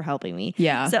thank you for helping me.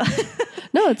 Yeah. So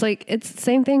No, it's like, it's the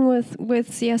same thing with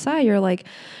CSI. You're like,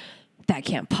 that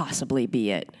can't possibly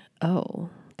be it. Oh,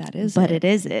 that is But it. it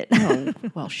is it. Oh,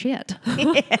 well, shit.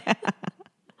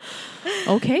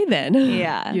 Okay, then.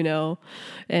 Yeah. You know,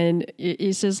 and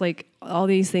it's just like all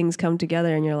these things come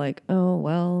together and you're like, oh,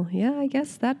 well, yeah, I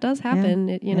guess that does happen.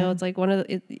 Yeah. You know, it's like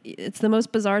it's the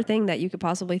most bizarre thing that you could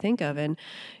possibly think of. And,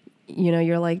 you know,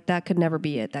 you're like, that could never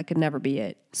be it. That could never be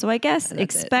it. So I guess That's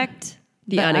expect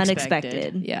The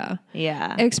unexpected. Yeah.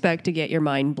 Yeah. Expect to get your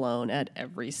mind blown at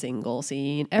every single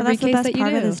scene, But every that's the case best that you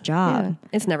part do. of this job. Yeah.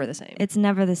 It's never the same. It's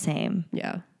never the same.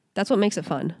 Yeah. That's what makes it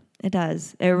fun. It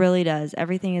does. It really does.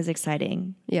 Everything is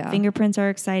exciting. Yeah. Fingerprints are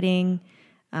exciting.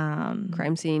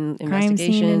 Crime scene Crime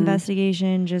investigation. scene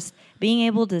investigation. Just being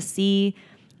able to see,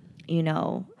 you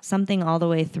know, something all the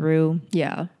way through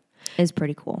Yeah. is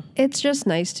pretty cool. It's just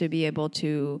nice to be able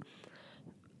to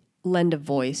lend a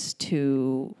voice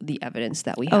to the evidence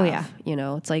that we have. Oh, yeah. You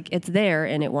know, it's like it's there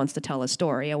and it wants to tell a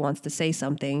story. It wants to say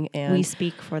something. And We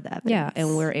speak for the evidence. yeah,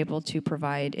 and we're able to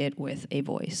provide it with a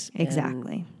voice.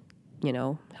 Exactly. And, you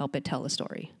know, help it tell a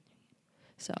story.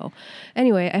 So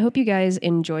anyway, I hope you guys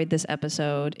enjoyed this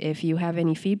episode. If you have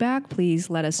any feedback, please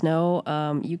let us know.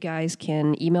 You guys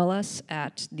can email us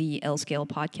at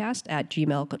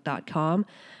thelscalepodcast@gmail.com.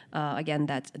 Again,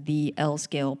 that's the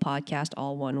L-Scale Podcast,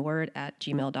 all one word, at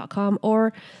gmail.com.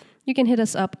 Or you can hit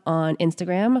us up on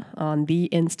Instagram, on the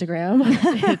Instagram.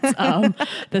 It's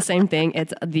the same thing.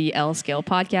 It's the L-Scale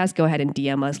Podcast. Go ahead and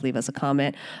DM us, leave us a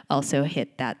comment. Also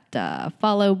hit that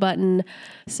follow button.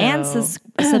 So, And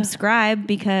subscribe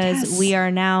because Yes. we are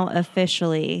now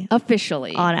officially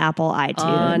on Apple iTunes.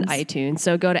 On iTunes.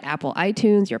 So go to Apple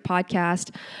iTunes, your podcast,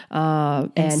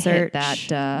 and search hit that.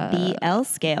 the L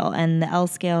scale. And the L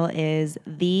scale is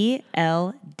the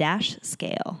L dash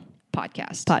scale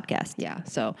podcast. Yeah,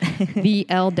 so the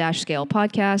L-Scale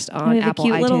Podcast on We have Apple a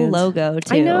cute iTunes. little logo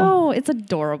too. I know, it's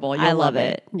adorable. You'll I love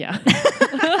it. Yeah.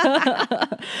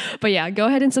 But yeah, go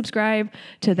ahead and subscribe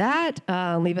to that.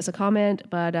 Leave us a comment.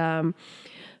 But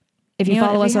if you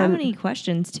follow if us you have on, any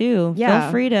questions too, Yeah.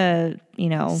 feel free to,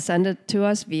 send it to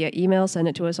us via email. Send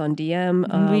it to us on DM.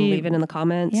 Leave it in the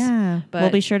comments. yeah, But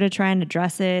we'll be sure to try and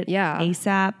address it Yeah.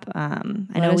 ASAP. I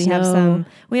Let know us we have know.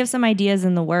 some ideas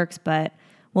in the works, but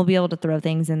we'll be able to throw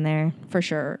things in there. For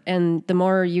sure. And the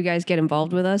more you guys get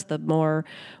involved with us, the more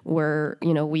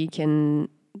we can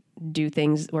do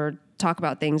things or talk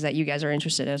about things that you guys are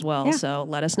interested in as well. Yeah. So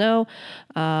let us know.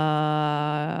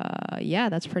 Yeah,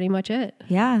 that's pretty much it.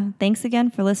 Yeah. Thanks again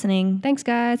for listening. Thanks,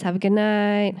 guys. Have a good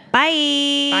night.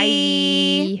 Bye.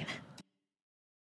 Bye.